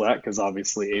cancel that because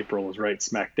obviously April was right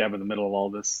smack dab in the middle of all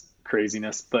this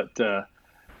craziness. But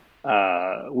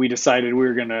we decided we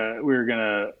were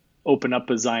gonna open up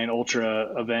a Zion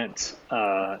Ultra event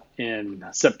in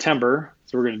September.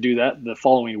 So we're gonna do that the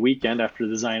following weekend after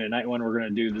the Zion at Night one. We're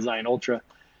gonna do the Zion Ultra,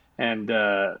 and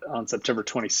on September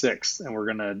 26th, and we're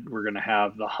gonna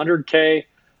have the 100K,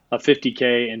 a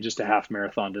 50K, and just a half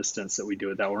marathon distance that we do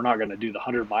with that. We're not gonna do the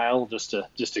 100 mile just to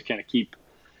kind of keep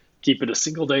it a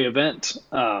single day event.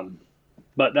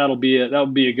 But that'll be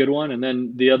a good one. And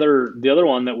then the other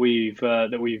one that we've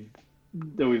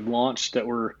launched that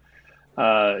we're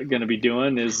going to be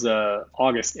doing is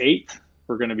August 8th.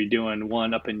 We're going to be doing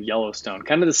one up in Yellowstone,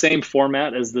 kind of the same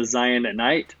format as the Zion at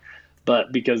Night,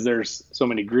 but because there's so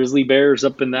many grizzly bears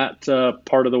up in that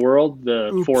part of the world,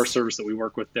 the Forest Service that we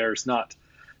work with there is not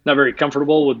very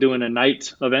comfortable with doing a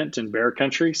night event in bear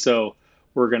country. So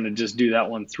we're going to just do that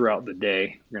one throughout the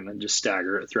day. We're going to just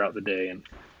stagger it throughout the day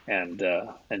and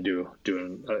do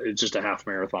it's just a half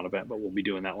marathon event, but we'll be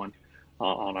doing that one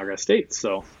on August 8th.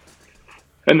 So,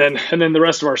 and then the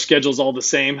rest of our schedule is all the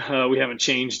same. We haven't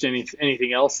changed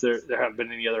anything else. There haven't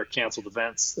been any other canceled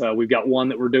events. We've got one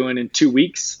that we're doing in 2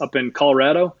 weeks up in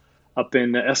Colorado, up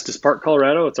in Estes Park,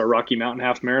 Colorado. It's our Rocky Mountain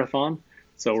Half Marathon.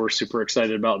 So we're super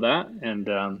excited about that.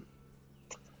 And,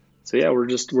 so yeah, we're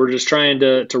just trying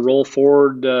to roll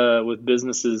forward with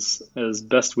businesses as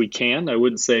best we can. I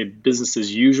wouldn't say business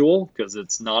as usual because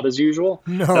it's not as usual.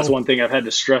 No. That's one thing I've had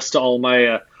to stress to all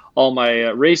my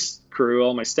race crew,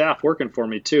 all my staff working for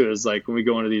me too. Is like when we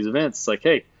go into these events, it's like,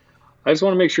 hey, I just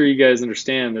want to make sure you guys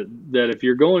understand that if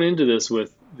you're going into this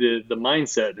with the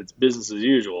mindset it's business as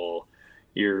usual,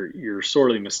 you're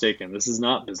sorely mistaken. This is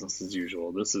not business as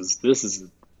usual. This is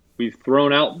we've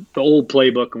thrown out the old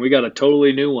playbook and we got a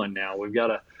totally new one now. We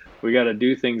got to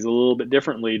do things a little bit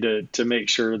differently to make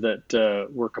sure that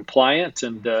we're compliant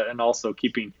and also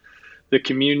keeping the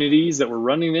communities that we're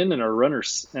running in and our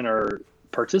runners and our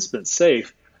participants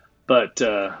safe. But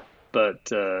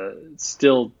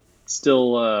still,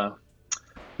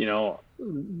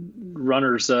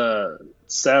 runners'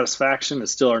 satisfaction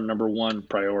is still our number one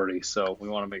priority. So we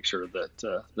want to make sure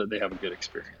that they have a good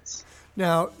experience.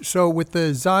 Now, so with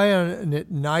the Zion at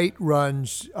Night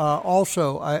runs,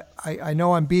 also, I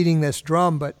know I'm beating this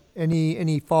drum, but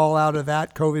any fallout of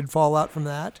that, COVID fallout from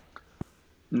that?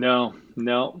 No,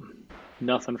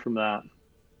 nothing from that.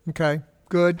 Okay,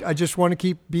 good. I just want to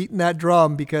keep beating that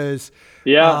drum because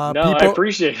I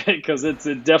appreciate it because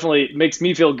it definitely makes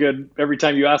me feel good every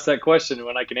time you ask that question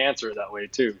when I can answer it that way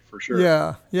too, for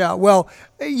sure. Yeah. Well,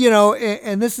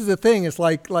 and this is the thing. It's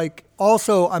like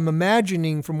also I'm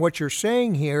imagining from what you're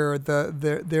saying here,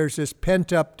 there's this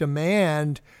pent up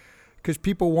demand because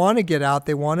people want to get out,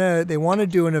 they want to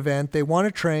do an event, they want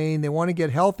to train, they want to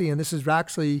get healthy, and this is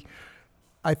actually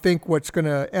I think what's going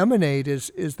to emanate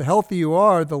is the healthier you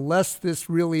are, the less this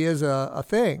really is a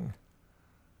thing.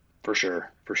 For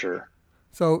sure.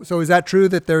 So is that true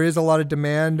that there is a lot of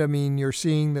demand? I mean, you're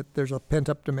seeing that there's a pent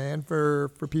up demand for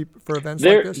people for events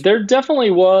like this. There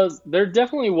definitely was,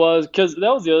 because that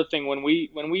was the other thing when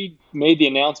we made the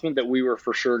announcement that we were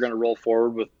for sure going to roll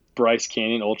forward with Bryce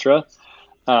Canyon Ultra.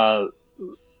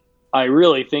 I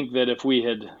really think that if we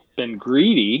had been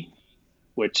greedy,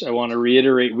 which I want to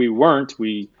reiterate, we weren't.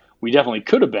 We definitely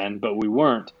could have been, but we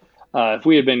weren't. If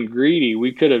we had been greedy,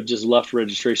 we could have just left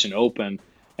registration open.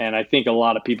 And I think a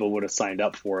lot of people would have signed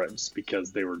up for it just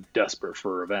because they were desperate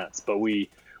for events. But when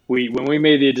we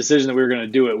made the decision that we were going to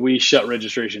do it, we shut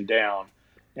registration down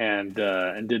and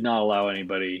did not allow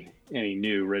anybody any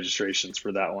new registrations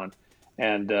for that one.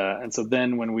 And so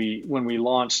then when we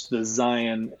launched the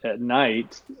Zion at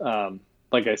night,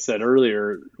 like I said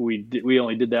earlier, we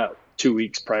only did that 2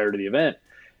 weeks prior to the event,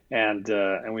 and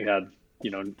we had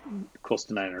close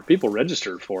to 900 people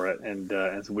registered for it, and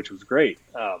so, which was great.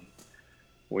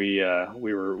 We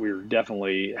were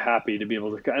definitely happy to be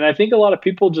able to, and I think a lot of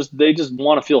people just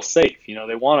want to feel safe.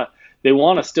 They want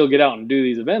to still get out and do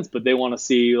these events, but they want to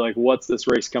see like, what's this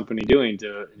race company doing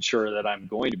to ensure that I'm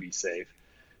going to be safe?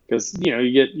 Because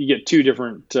you get two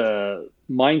different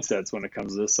mindsets when it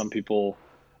comes to this. Some people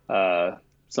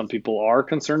are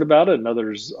concerned about it, and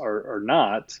others are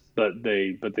not. But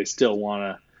they still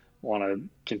want to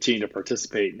continue to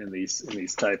participate in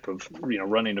these type of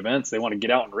running events. They want to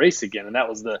get out and race again, and that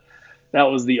was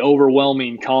the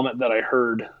overwhelming comment that I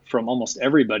heard from almost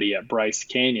everybody at Bryce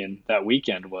Canyon that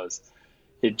weekend was,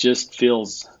 it just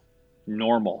feels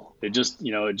normal. It just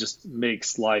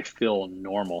makes life feel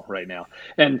normal right now.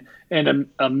 And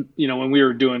when we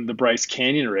were doing the Bryce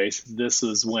Canyon race, this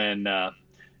was when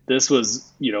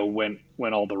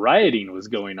when all the rieting was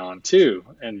going on too,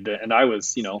 and I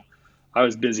was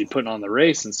busy putting on the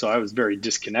race, and so I was very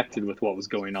disconnected with what was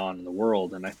going on in the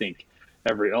world. And I think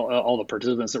all the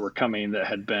participants that were coming that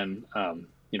had been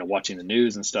watching the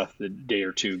news and stuff the day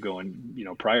or two going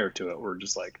prior to it were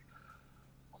just like,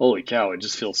 holy cow, it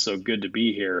just feels so good to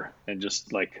be here, and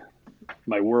just like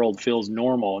my world feels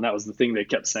normal. And that was the thing they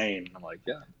kept saying. I'm like,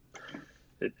 yeah,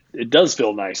 it does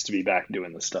feel nice to be back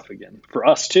doing this stuff again for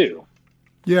us too.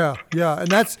 Yeah. And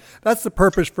that's the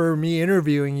purpose for me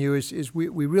interviewing you is we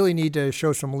really need to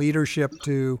show some leadership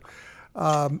to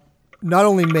not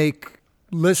only make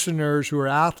listeners who are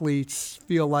athletes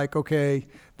feel like, okay,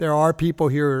 there are people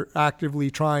here actively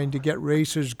trying to get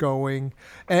races going.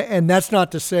 And that's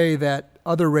not to say that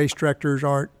other race directors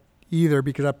aren't either,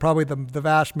 because probably the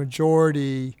vast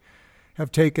majority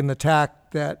have taken the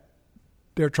tack that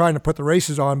they're trying to put the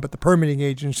races on, but the permitting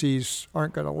agencies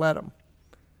aren't going to let them.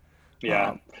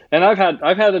 Yeah. And I've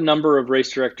had a number of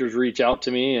race directors reach out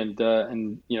to me,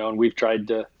 and we've tried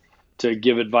to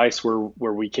give advice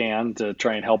where we can to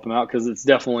try and help them out. Cause it's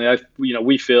definitely,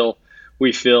 we feel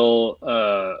maybe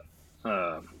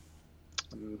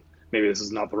this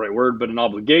is not the right word, but an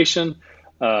obligation.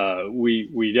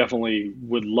 We definitely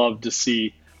would love to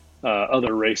see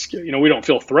other race. We don't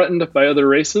feel threatened by other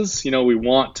races. We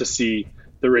want to see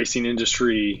the racing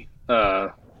industry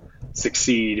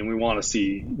succeed, and we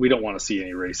don't want to see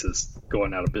any races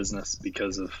going out of business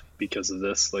because of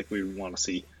this. Like, we want to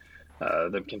see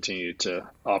them continue to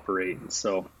operate. And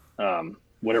so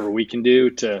whatever we can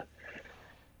do to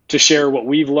share what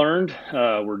we've learned,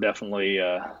 we're definitely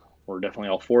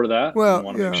all for that. Well, we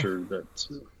want to make sure that.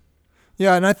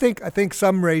 Yeah, and I think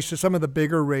some races, some of the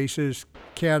bigger races,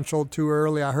 canceled too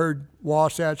early. I heard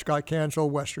Wasatch got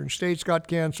canceled, Western States got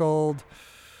canceled.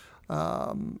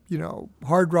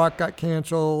 Hard Rock got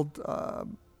canceled. A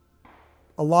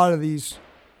lot of these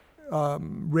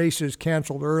races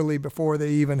canceled early before they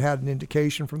even had an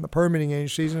indication from the permitting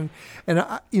agencies. And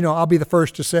I'll be the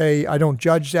first to say I don't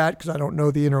judge that because I don't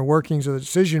know the inner workings of the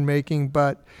decision making.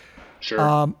 But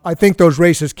sure. I think those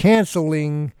races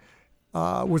canceling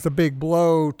was a big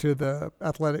blow to the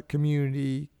athletic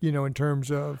community. In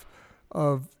terms of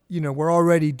we're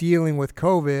already dealing with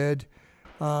COVID.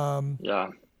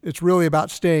 Yeah. It's really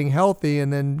about staying healthy,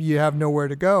 and then you have nowhere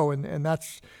to go. And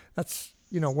that's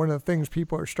one of the things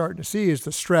people are starting to see is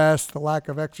the stress, the lack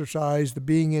of exercise, the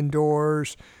being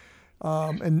indoors,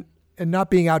 and not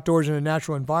being outdoors in a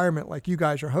natural environment like you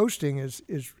guys are hosting is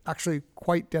actually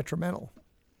quite detrimental.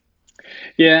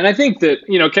 Yeah. And I think that,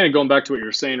 kind of going back to what you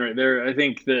were saying right there, I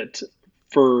think that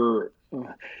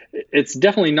it's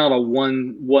definitely not a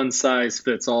one size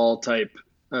fits all type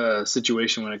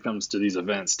situation when it comes to these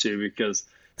events too, because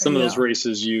some of those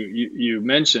races you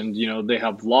mentioned, they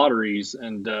have lotteries,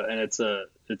 and it's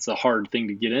a hard thing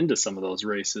to get into some of those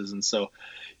races. And so,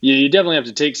 you definitely have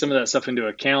to take some of that stuff into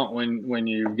account when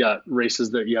you've got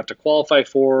races that you have to qualify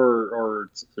for, or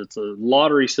it's a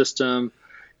lottery system,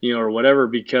 or whatever,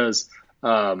 because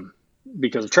of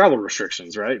travel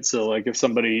restrictions, right? So like if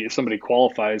somebody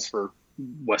qualifies for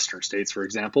Western states, for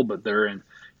example, but they're in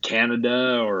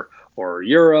Canada or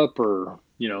Europe or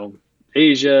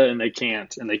Asia, and they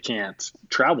can't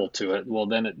travel to it, well,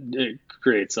 then it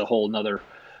creates a whole nother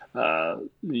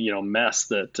mess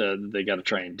that they got to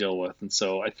try and deal with. And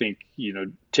so I think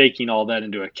taking all that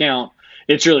into account,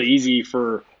 it's really easy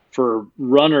for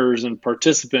runners and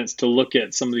participants to look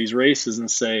at some of these races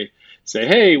and say,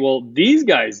 hey, well, these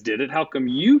guys did it, how come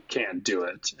you can't do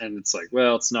it? And it's like,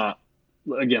 well, it's not,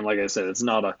 again, like I said, it's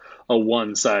not a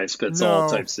one size fits all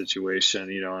type situation,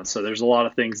 and so there's a lot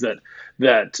of things that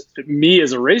me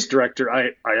as a race director,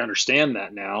 I understand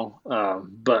that now,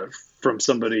 but for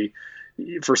somebody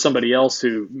else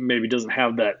who maybe doesn't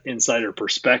have that insider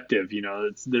perspective,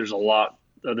 there's a lot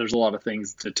of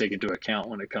things to take into account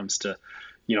when it comes to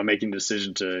making a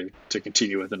decision to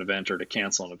continue with an event or to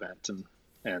cancel an event.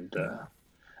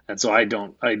 And so I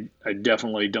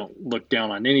definitely don't look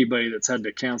down on anybody that's had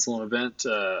to cancel an event.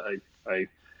 I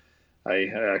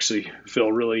actually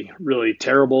feel really, really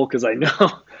terrible because I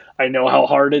know how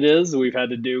hard it is. We've had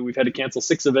to cancel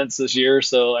 6 events this year.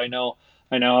 So I know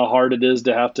how hard it is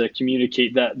to have to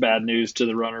communicate that bad news to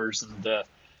the runners,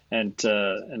 and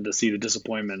to see the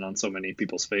disappointment on so many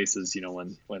people's faces,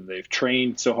 when they've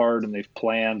trained so hard and they've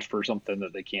planned for something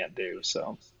that they can't do.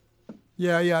 So.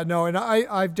 Yeah, no, and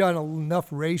I've done enough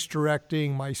race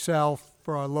directing myself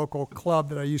for a local club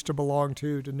that I used to belong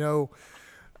to know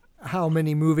how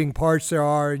many moving parts there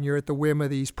are, and you're at the whim of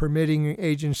these permitting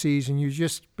agencies, and you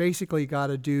just basically got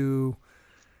to do,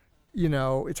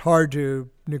 it's hard to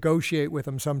negotiate with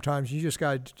them sometimes. You just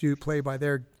got to play by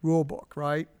their rule book,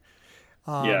 right?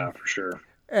 Yeah, for sure.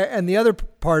 And the other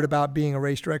part about being a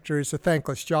race director is a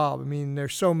thankless job. I mean,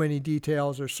 there's so many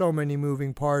details, there's so many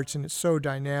moving parts, and it's so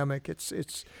dynamic.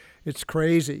 It's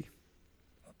crazy.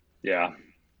 Yeah,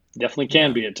 definitely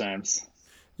can be at times.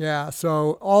 Yeah,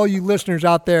 so all you listeners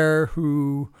out there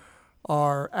who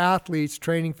are athletes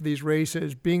training for these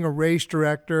races, being a race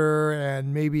director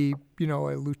and maybe,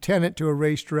 a lieutenant to a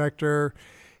race director,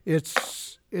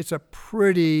 it's a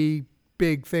pretty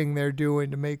big thing they're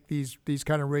doing to make these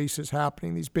kind of races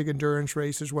happening, these big endurance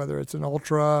races, whether it's an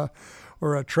ultra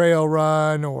or a trail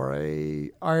run or a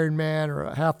Ironman or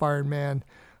a half Ironman.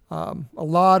 A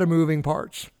lot of moving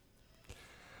parts.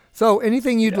 So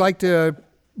anything you'd like to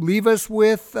leave us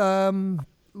with,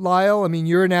 Lyle? I mean,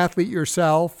 you're an athlete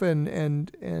yourself,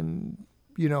 and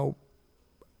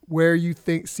where you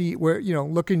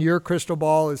look in your crystal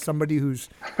ball as somebody who's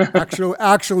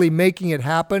actually making it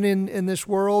happen in this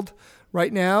world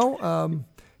right now,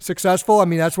 successful. I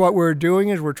mean, that's what we're doing,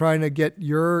 is we're trying to get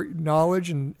your knowledge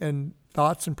and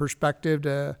thoughts and perspective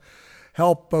to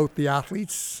help both the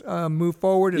athletes move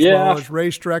forward as well as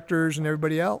race directors and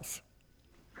everybody else.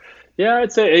 Yeah,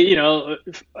 I'd say,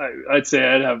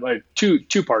 I'd have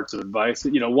two parts of advice.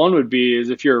 One would be is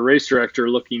if you're a race director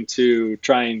looking to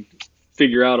try and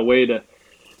figure out a way to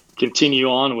continue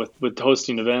on with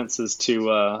hosting events, is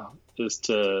to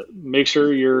make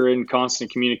sure you're in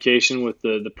constant communication with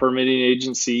the permitting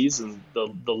agencies and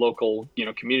the local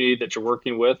community that you're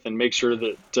working with, and make sure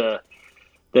that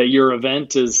your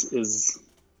event is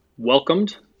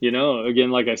welcomed.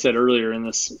 Again, like I said earlier in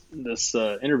this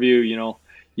interview,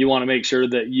 you want to make sure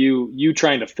that you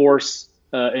trying to force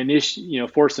an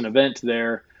event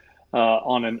there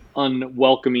on an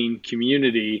unwelcoming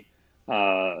community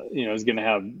is going to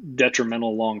have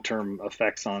detrimental long-term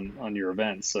effects on your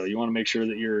events. So you want to make sure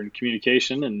that you're in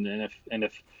communication, and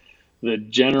if the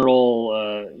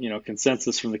general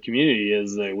consensus from the community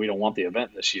is that we don't want the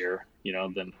event this year,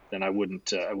 then I wouldn't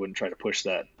try to push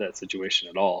that situation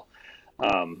at all.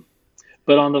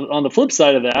 But on the flip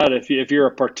side of that, if you're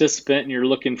a participant and you're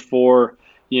looking for,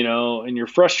 and you're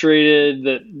frustrated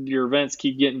that your events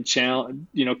keep getting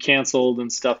canceled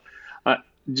and stuff,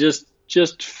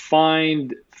 just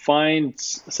find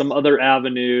some other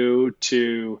avenue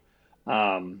to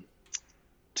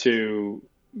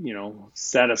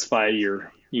satisfy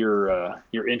your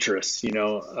interests.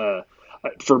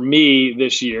 For me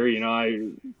this year, I,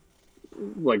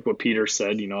 like what Peter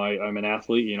said, I'm an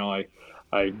athlete.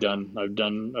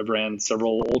 I've ran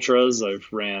several ultras. I've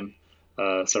ran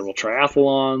several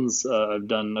triathlons. I've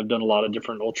done a lot of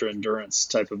different ultra endurance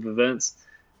type of events,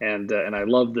 and I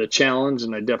love the challenge,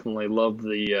 and I definitely love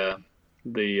the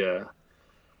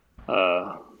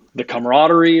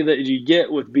camaraderie that you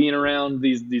get with being around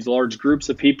these large groups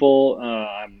of people.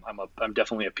 I'm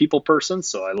definitely a people person,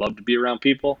 so I love to be around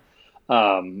people.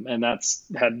 And that's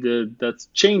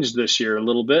changed this year a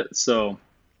little bit. So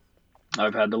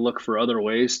I've had to look for other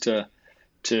ways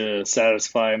to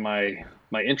satisfy my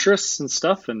interests and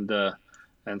stuff, and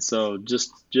so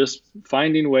just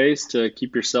finding ways to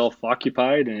keep yourself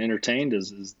occupied and entertained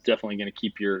is definitely going to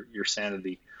keep your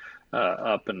sanity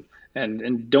up,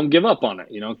 and don't give up on it.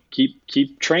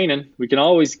 Keep training. We can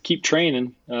always keep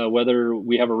training, whether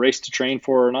we have a race to train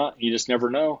for or not. You just never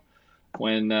know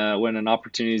when an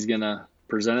opportunity is going to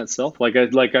present itself. Like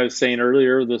I was saying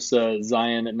earlier, this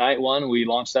Zion at Night one, we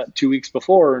launched that 2 weeks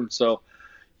before, and so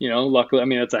luckily, I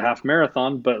mean, it's a half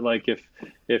marathon, but like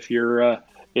if you're an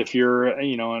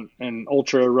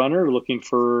ultra runner looking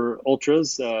for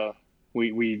ultras,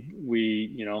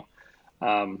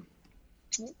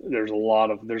 there's a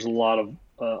lot of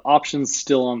options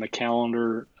still on the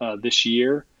calendar this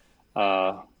year,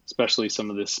 especially some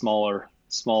of the smaller,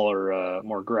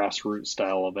 more grassroots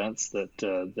style events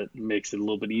that makes it a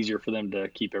little bit easier for them to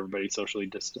keep everybody socially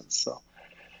distanced. So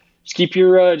just keep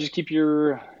your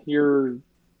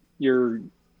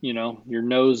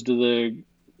nose to the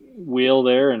wheel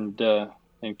there, and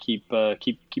keep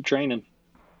training.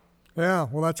 Yeah,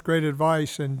 well, that's great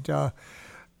advice. And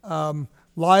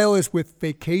Lyle is with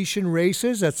Vacation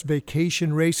Races. That's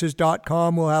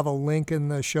vacationraces.com. We'll have a link in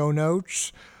the show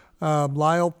notes.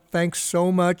 Lyle, thanks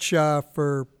so much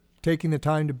for taking the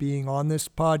time to being on this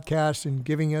podcast and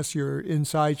giving us your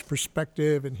insights,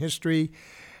 perspective, and history,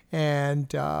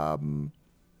 and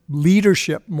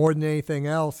leadership more than anything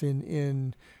else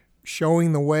in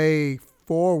showing the way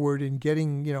forward and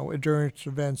getting endurance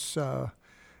events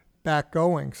back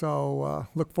going. So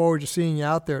look forward to seeing you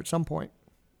out there at some point.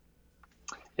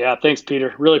 Yeah, thanks,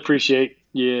 Peter. Really appreciate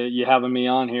you having me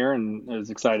on here, and I was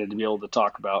excited to be able to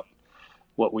talk about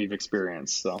what we've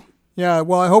experienced. So yeah,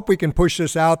 well, I hope we can push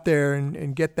this out there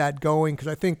and get that going, because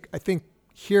I think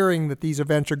hearing that these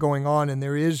events are going on and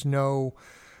there is no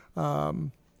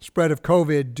spread of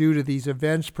COVID due to these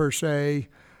events per se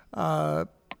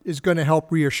is going to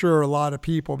help reassure a lot of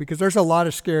people, because there's a lot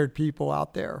of scared people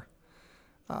out there.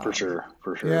 For sure.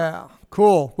 Yeah,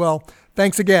 cool. Well,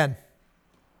 thanks again.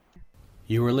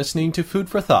 You were listening to Food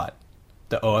for Thought,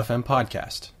 the OFM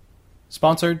podcast,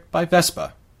 sponsored by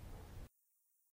Vespa.